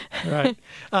 Watson. Right.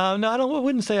 No, I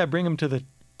wouldn't say I bring them to the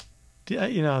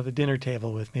dinner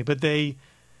table with me, but they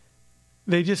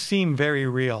just seem very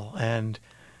real, and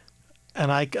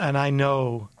I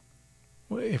know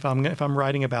if I'm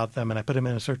writing about them and I put them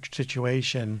in a certain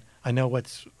situation, I know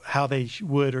how they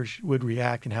would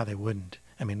react and how they wouldn't.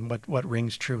 I mean, what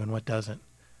rings true and what doesn't.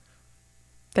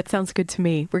 That sounds good to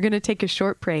me. We're going to take a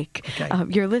short break. Okay.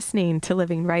 You're listening to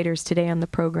Living Writers today on the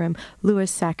program. Louis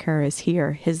Sachar is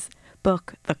here. His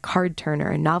book, The Card Turner,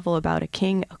 a novel about a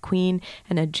king, a queen,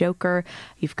 and a joker.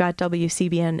 You've got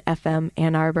WCBN FM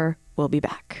Ann Arbor. We'll be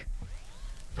back.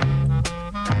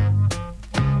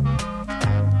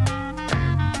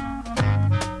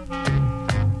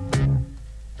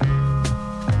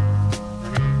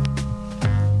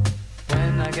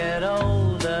 When I get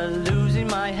older, losing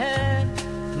my head,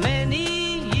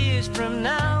 many years from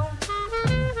now,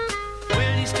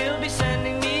 will you still be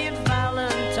sending me a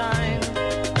Valentine,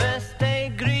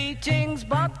 birthday greetings,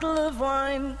 bottle of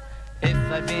wine? If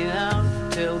I'd been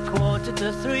out till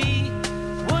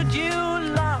 2:45, would you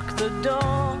lock the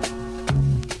door?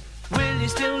 Will you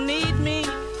still need me?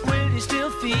 Will you still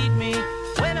feed me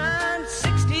when I'm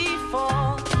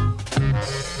 64?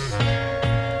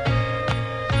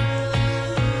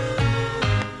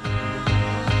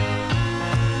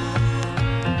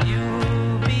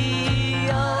 You'll be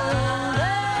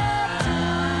older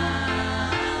too,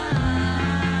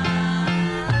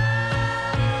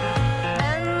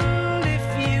 and if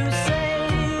you say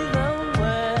the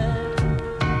word,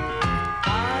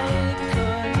 I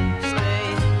could stay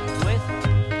with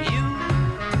you.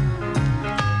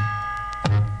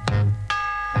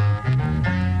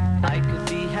 I could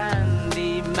be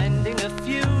handy mending a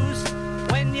fuse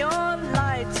when your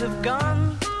lights have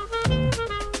gone. You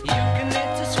can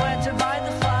knit a sweater by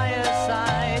the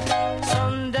fireside.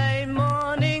 Sunday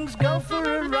mornings go for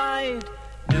a ride,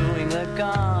 doing the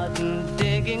garden,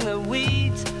 digging the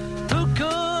weeds. Who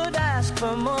could ask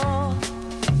for more?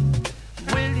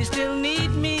 Will you still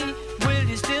need me? Will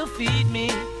you still feed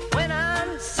me when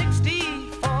I'm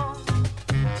 64?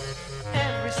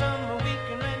 Every summer we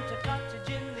can rent a cottage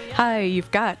in the Hi,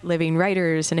 you've got Living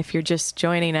Writers, and if you're just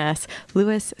joining us,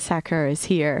 Louis Sachar is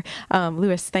here.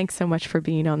 Louis, thanks so much for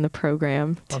being on the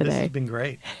program today. This has been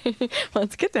great. Well,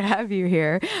 it's good to have you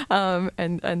here.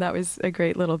 And that was a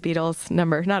great little Beatles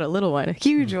number. Not a little one, a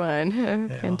huge one,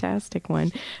 a fantastic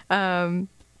one.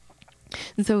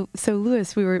 So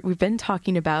Louis, we've been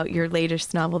talking about your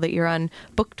latest novel that you're on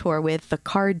book tour with, The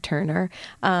Card Turner.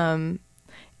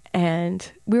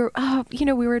 And we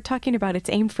were talking about it's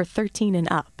aimed for 13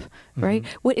 and up, right?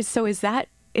 Is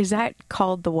that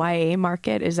called the YA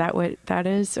market? Is that what that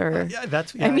is? Or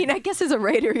I mean, I guess as a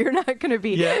writer, you're not going to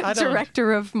be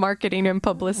director of marketing and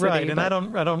publicity. Right, and I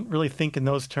don't really think in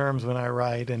those terms when I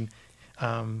write. And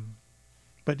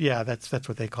but yeah, that's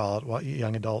what they call it,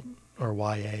 young adult or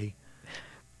YA.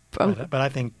 But I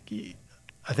think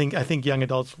young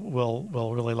adults will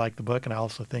really like the book, and I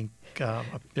also think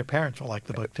their parents will like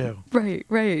the book too.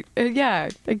 Right. Yeah,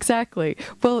 exactly.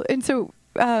 Well, and so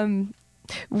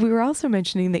we were also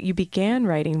mentioning that you began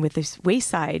writing with this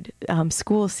Wayside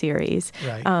school series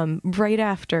right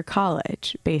after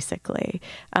college, basically,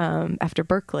 after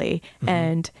Berkeley,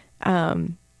 and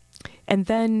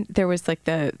then there was like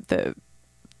the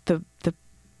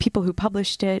people who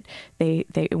published it. They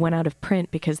went out of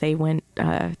print because they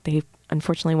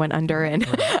unfortunately went under, and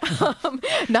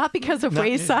not because of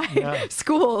Wayside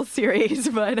School series,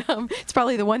 but it's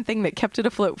probably the one thing that kept it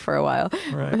afloat for a while.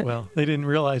 Right. Well, they didn't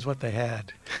realize what they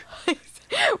had.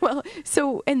 Well,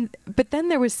 but then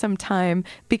there was some time,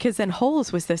 because then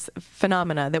Holes was this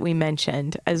phenomena that we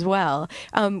mentioned as well.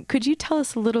 Could you tell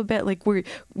us a little bit, like, when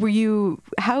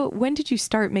did you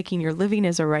start making your living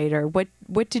as a writer? What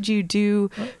did you do?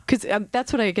 Because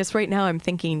that's what I guess right now I'm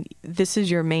thinking, this is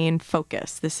your main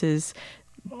focus. This is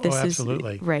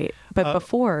absolutely. Right. But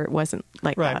before it wasn't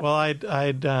like that. Right.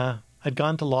 Well, I'd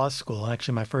gone to law school.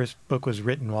 Actually, my first book was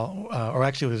written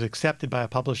it was accepted by a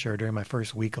publisher during my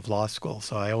first week of law school.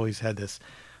 So I always had this,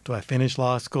 do I finish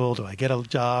law school? Do I get a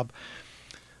job?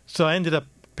 So I ended up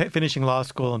finishing law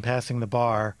school and passing the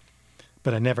bar,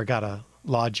 but I never got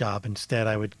law job. Instead,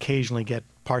 I would occasionally get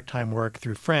part-time work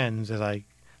through friends as I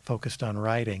focused on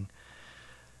writing.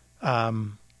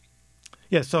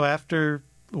 So after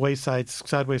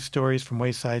Sideways Stories from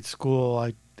Wayside School,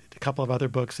 I did a couple of other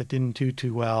books that didn't do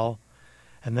too well.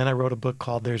 And then I wrote a book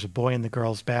called There's a Boy in the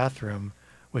Girl's Bathroom,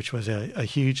 which was a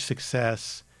huge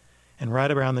success. And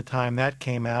right around the time that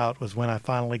came out was when I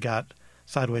finally got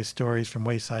Sideways Stories from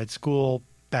Wayside School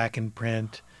back in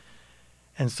print.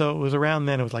 And so it was around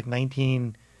then, it was like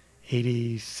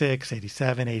 1986,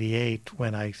 87, 88,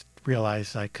 when I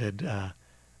realized I could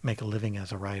make a living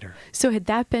as a writer. So had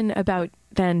that been about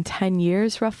then 10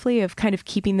 years roughly of kind of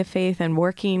keeping the faith and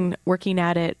working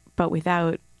at it, but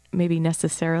without maybe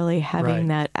necessarily having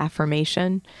that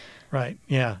affirmation? Right.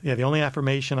 Yeah. The only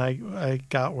affirmation I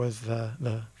got was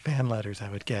the fan letters I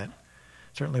would get.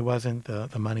 Certainly wasn't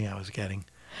the money I was getting.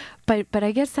 But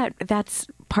I guess that's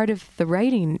part of the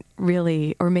writing,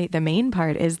 really, or the main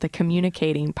part is the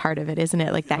communicating part of it, isn't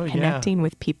it? Like that connecting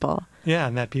with people. Yeah,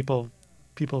 and that people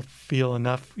feel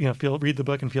enough, read the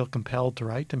book and feel compelled to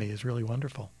write to me is really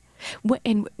wonderful.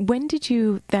 And when did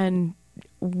you then?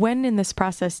 When in this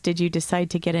process did you decide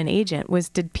to get an agent?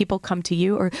 Did people come to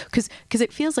you, or because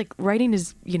it feels like writing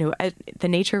is, the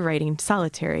nature of writing,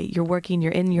 solitary. You're working,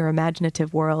 you're in your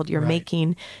imaginative world, you're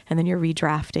making, and then you're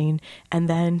redrafting, and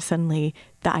then suddenly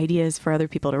the idea is for other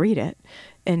people to read it.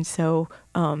 And so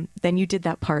then you did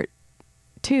that part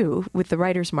too with the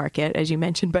writer's market, as you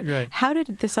mentioned. But how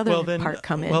did this other part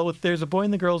come in? Well, There's a Boy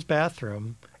in the Girl's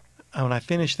Bathroom, when I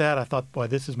finished that, I thought, boy,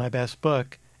 this is my best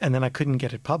book. And then I couldn't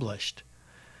get it published.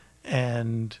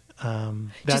 And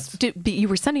you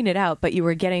were sending it out, but you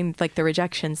were getting like the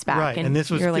rejections back. Right, and these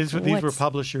were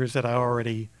publishers that I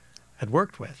already had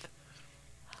worked with.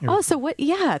 Oh, so what?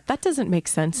 Yeah, that doesn't make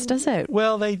sense, does it?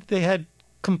 Well, they had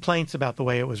complaints about the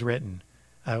way it was written.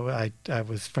 I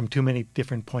was from too many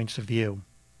different points of view.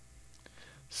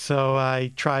 So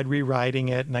I tried rewriting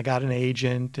it, and I got an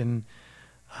agent, and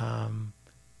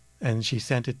she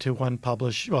sent it to one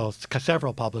publisher, well,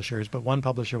 several publishers, but one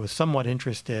publisher was somewhat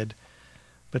interested,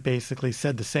 but basically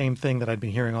said the same thing that I'd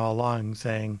been hearing all along,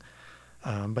 saying,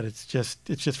 but it's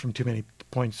just from too many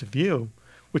points of view,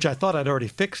 which I thought I'd already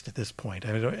fixed at this point.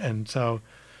 And so,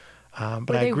 but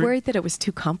were they worried that it was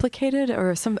too complicated, or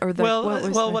I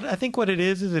think what it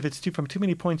is if it's from too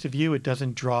many points of view, it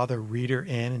doesn't draw the reader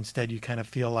in. Instead, you kind of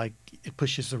feel like it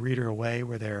pushes the reader away,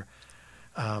 where they're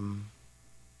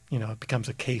it becomes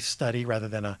a case study rather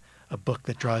than a book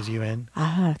that draws you in.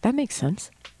 That makes sense.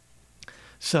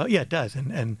 So yeah, it does,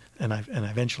 and I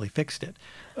eventually fixed it.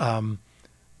 So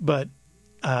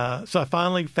I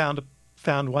finally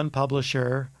found one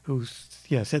publisher who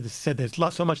said there's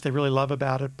so much they really love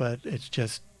about it, but it's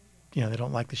just they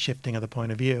don't like the shifting of the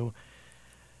point of view.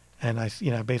 And I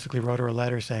basically wrote her a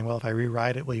letter saying, well, if I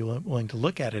rewrite it, will you be willing to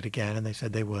look at it again? And they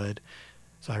said they would.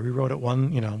 So I rewrote it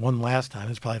one last time.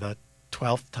 It was probably the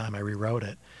 12th time I rewrote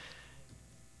it,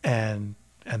 and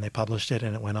they published it,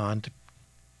 and it went on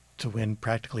to win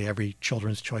practically every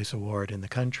Children's Choice Award in the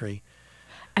country.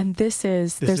 And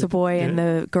There's a Boy in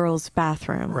the Girl's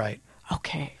Bathroom. Right.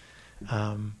 Okay.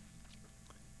 And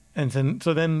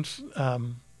then I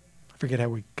forget how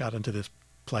we got into this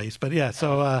place, but yeah.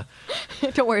 So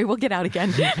don't worry, we'll get out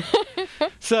again.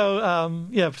 So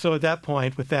at that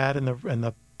point, with that and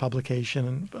the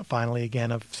publication, finally again,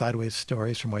 of Sideways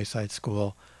Stories from Wayside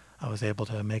School, I was able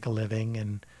to make a living,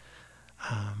 and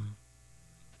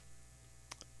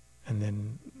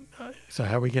then so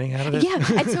how are we getting out of this? Yeah,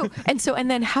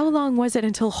 and then how long was it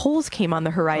until Holes came on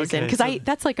the horizon? Because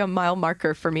that's like a mile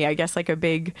marker for me, I guess, like a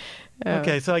big.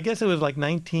 Okay, so I guess it was like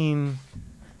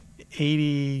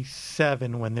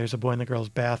 1987 when There's a Boy in the Girl's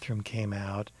Bathroom came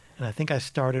out, and I think I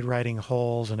started writing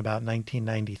Holes in about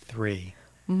 1993.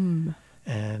 And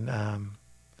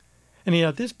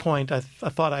at this point, I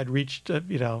thought I'd reached, I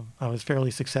was a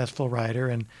fairly successful writer,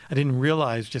 and I didn't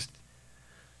realize just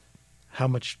how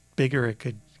much bigger it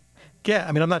could get.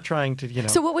 I mean, I'm not trying to,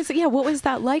 So what was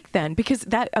that like then? Because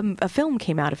that a film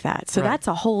came out of that, so that's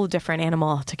a whole different animal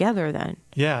altogether then.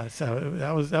 Yeah, so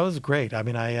that was great. I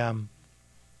mean,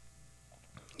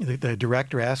 the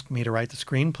director asked me to write the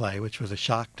screenplay, which was a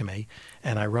shock to me,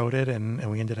 and I wrote it,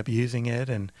 and we ended up using it,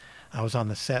 and I was on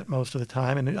the set most of the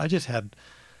time, and I just had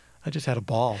a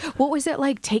ball. What was it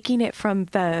like taking it from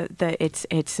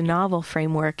its novel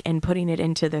framework and putting it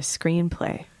into the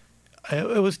screenplay?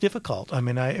 It was difficult. I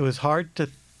mean, it was hard to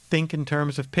think in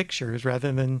terms of pictures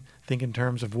rather than think in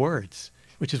terms of words,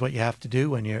 which is what you have to do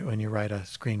when you write a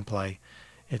screenplay.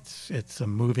 It's a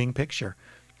moving picture,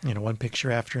 one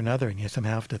picture after another, and you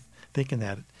somehow have to think in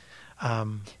that.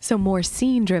 So more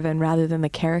scene driven rather than the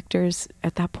characters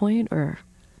at that point, or?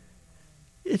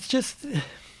 it's just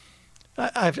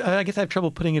I guess I have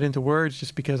trouble putting it into words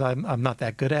just because I'm not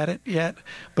that good at it yet.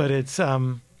 But it's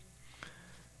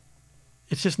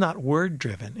just not word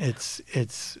driven.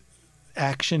 It's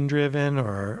action driven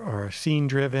or scene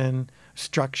driven,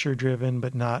 structure driven,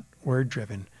 but not word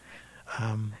driven.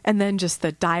 And then just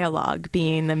the dialogue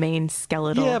being the main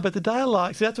skeletal. Yeah, but the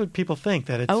dialogue, see, that's what people think,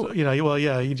 that it's,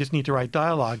 you just need to write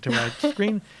dialogue to write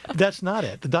screen. That's not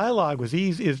it. The dialogue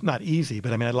is not easy,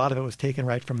 but I mean, a lot of it was taken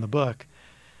right from the book.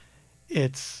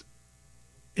 It's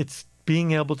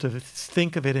being able to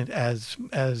think of it as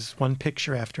one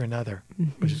picture after another,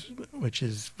 which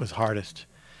was hardest.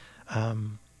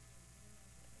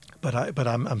 But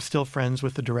I'm still friends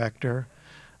with the director,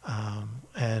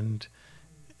 and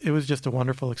it was just a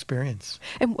wonderful experience.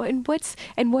 And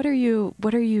what are you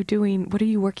doing? What are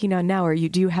you working on now?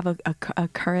 Do you have a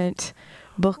current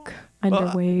book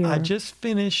underway? Well, I just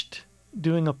finished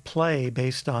doing a play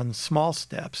based on Small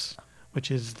Steps, which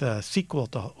is the sequel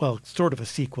to, well, sort of a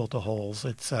sequel to Holes.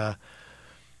 It's the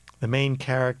main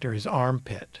character is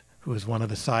Armpit, who is one of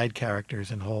the side characters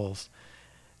in Holes.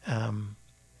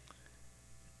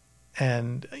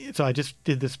 And so I just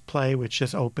did this play, which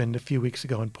just opened a few weeks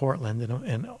ago in Portland,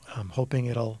 and I'm hoping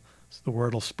the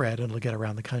word will spread and it'll get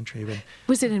around the country. But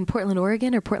was it in Portland,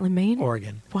 Oregon, or Portland, Maine?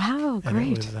 Oregon. Wow,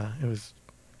 great! And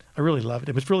I really loved it.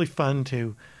 It was really fun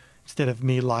to, instead of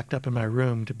me locked up in my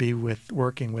room, to be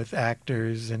working with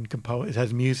actors and it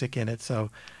has music in it, so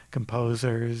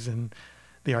composers and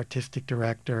the artistic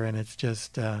director, and it's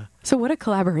just. So what a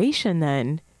collaboration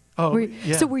then. Oh,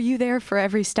 yeah. So were you there for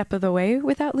every step of the way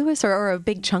with that, Louis, or a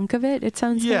big chunk of it? It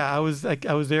sounds like. Yeah, I was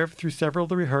there through several of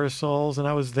the rehearsals, and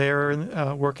I was there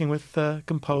working with the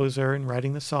composer and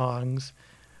writing the songs,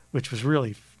 which was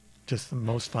really just the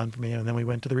most fun for me. And then we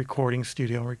went to the recording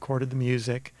studio and recorded the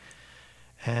music,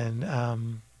 and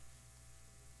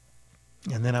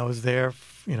then I was there,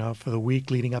 for the week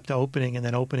leading up to opening, and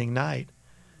then opening night.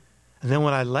 And then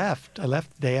when I left the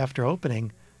day after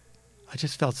opening. I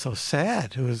just felt so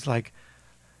sad. It was like,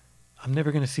 I'm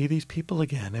never going to see these people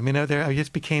again. I mean, I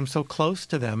just became so close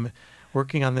to them,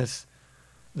 working on this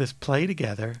play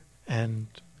together, and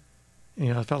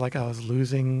I felt like I was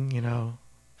losing,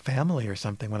 family or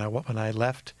something when I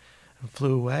left and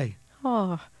flew away.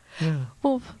 Oh, yeah.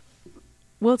 Well,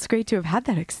 it's great to have had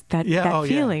that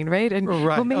feeling, right? And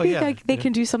right. well, maybe they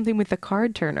can do something with the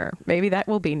Card Turner. Maybe that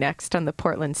will be next on the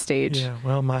Portland stage. Yeah.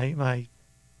 Well,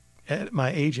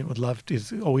 my agent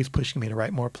is always pushing me to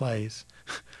write more plays.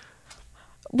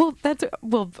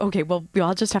 Okay. Well,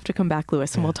 I'll just have to come back,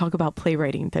 Louis, and we'll talk about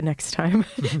playwriting the next time.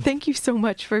 Thank you so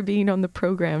much for being on the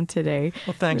program today.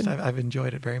 Well, thanks. I've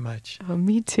enjoyed it very much. Oh,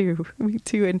 me too.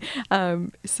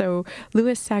 And so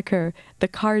Louis Sachar, The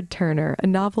Card Turner, a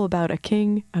novel about a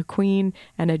king, a queen,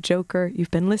 and a joker.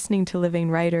 You've been listening to Living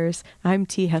Writers. I'm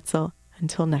T. Hetzel.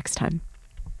 Until next time.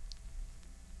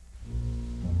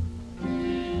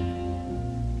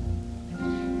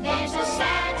 There's a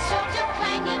sad sort of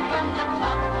clanging from the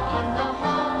clock in the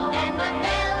hall, and the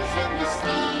bells in the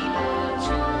steeple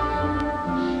too.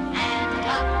 And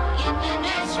up in the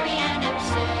nursery, an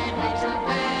absurd little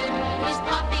bird is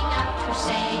popping up to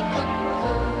say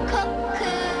cuckoo,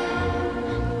 cuckoo,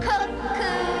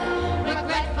 cuckoo.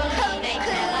 Regretfully they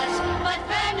tell us, but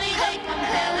firmly they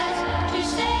compel us to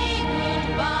say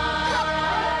goodbye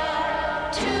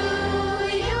to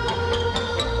you.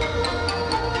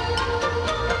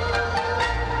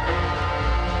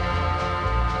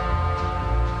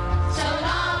 So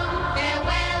long,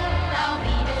 farewell, I'll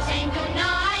be the same good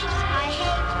night. I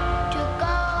hate to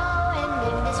go and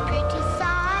leave this pretty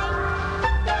sign.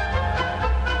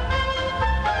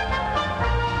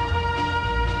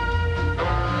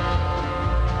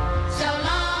 So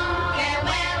long,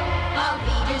 farewell, I'll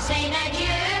be to saying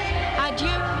adieu.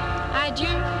 Adieu,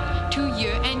 adieu, to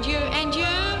you and you and you.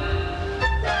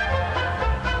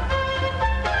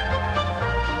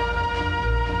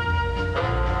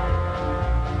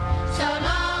 So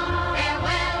long,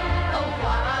 farewell, au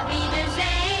revoir, I'll be the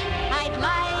same. I'd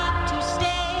like to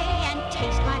stay and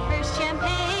taste my first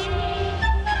champagne.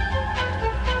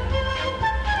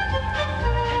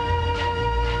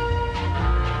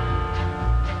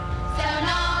 So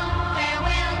long,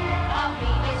 farewell, I'll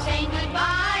be the saying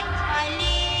goodbye. I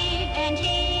leave and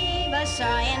heave a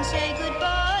sigh and say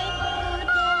goodbye,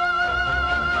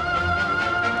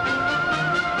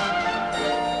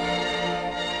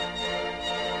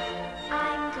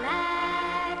 I'm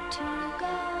glad to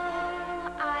go.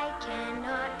 I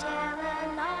cannot tell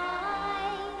a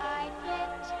lie. I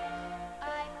flit, I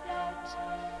float,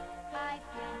 I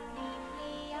flee,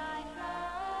 flee, I fly.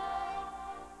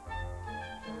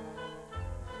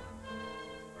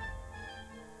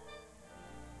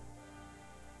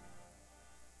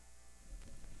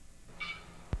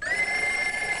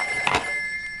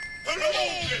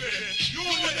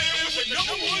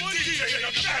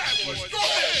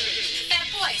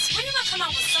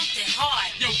 it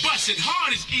hard. Yo, bust it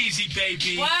hard is easy,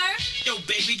 baby. Word? Yo,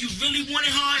 baby, you really want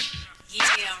it hard? Yeah,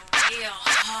 real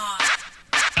hard.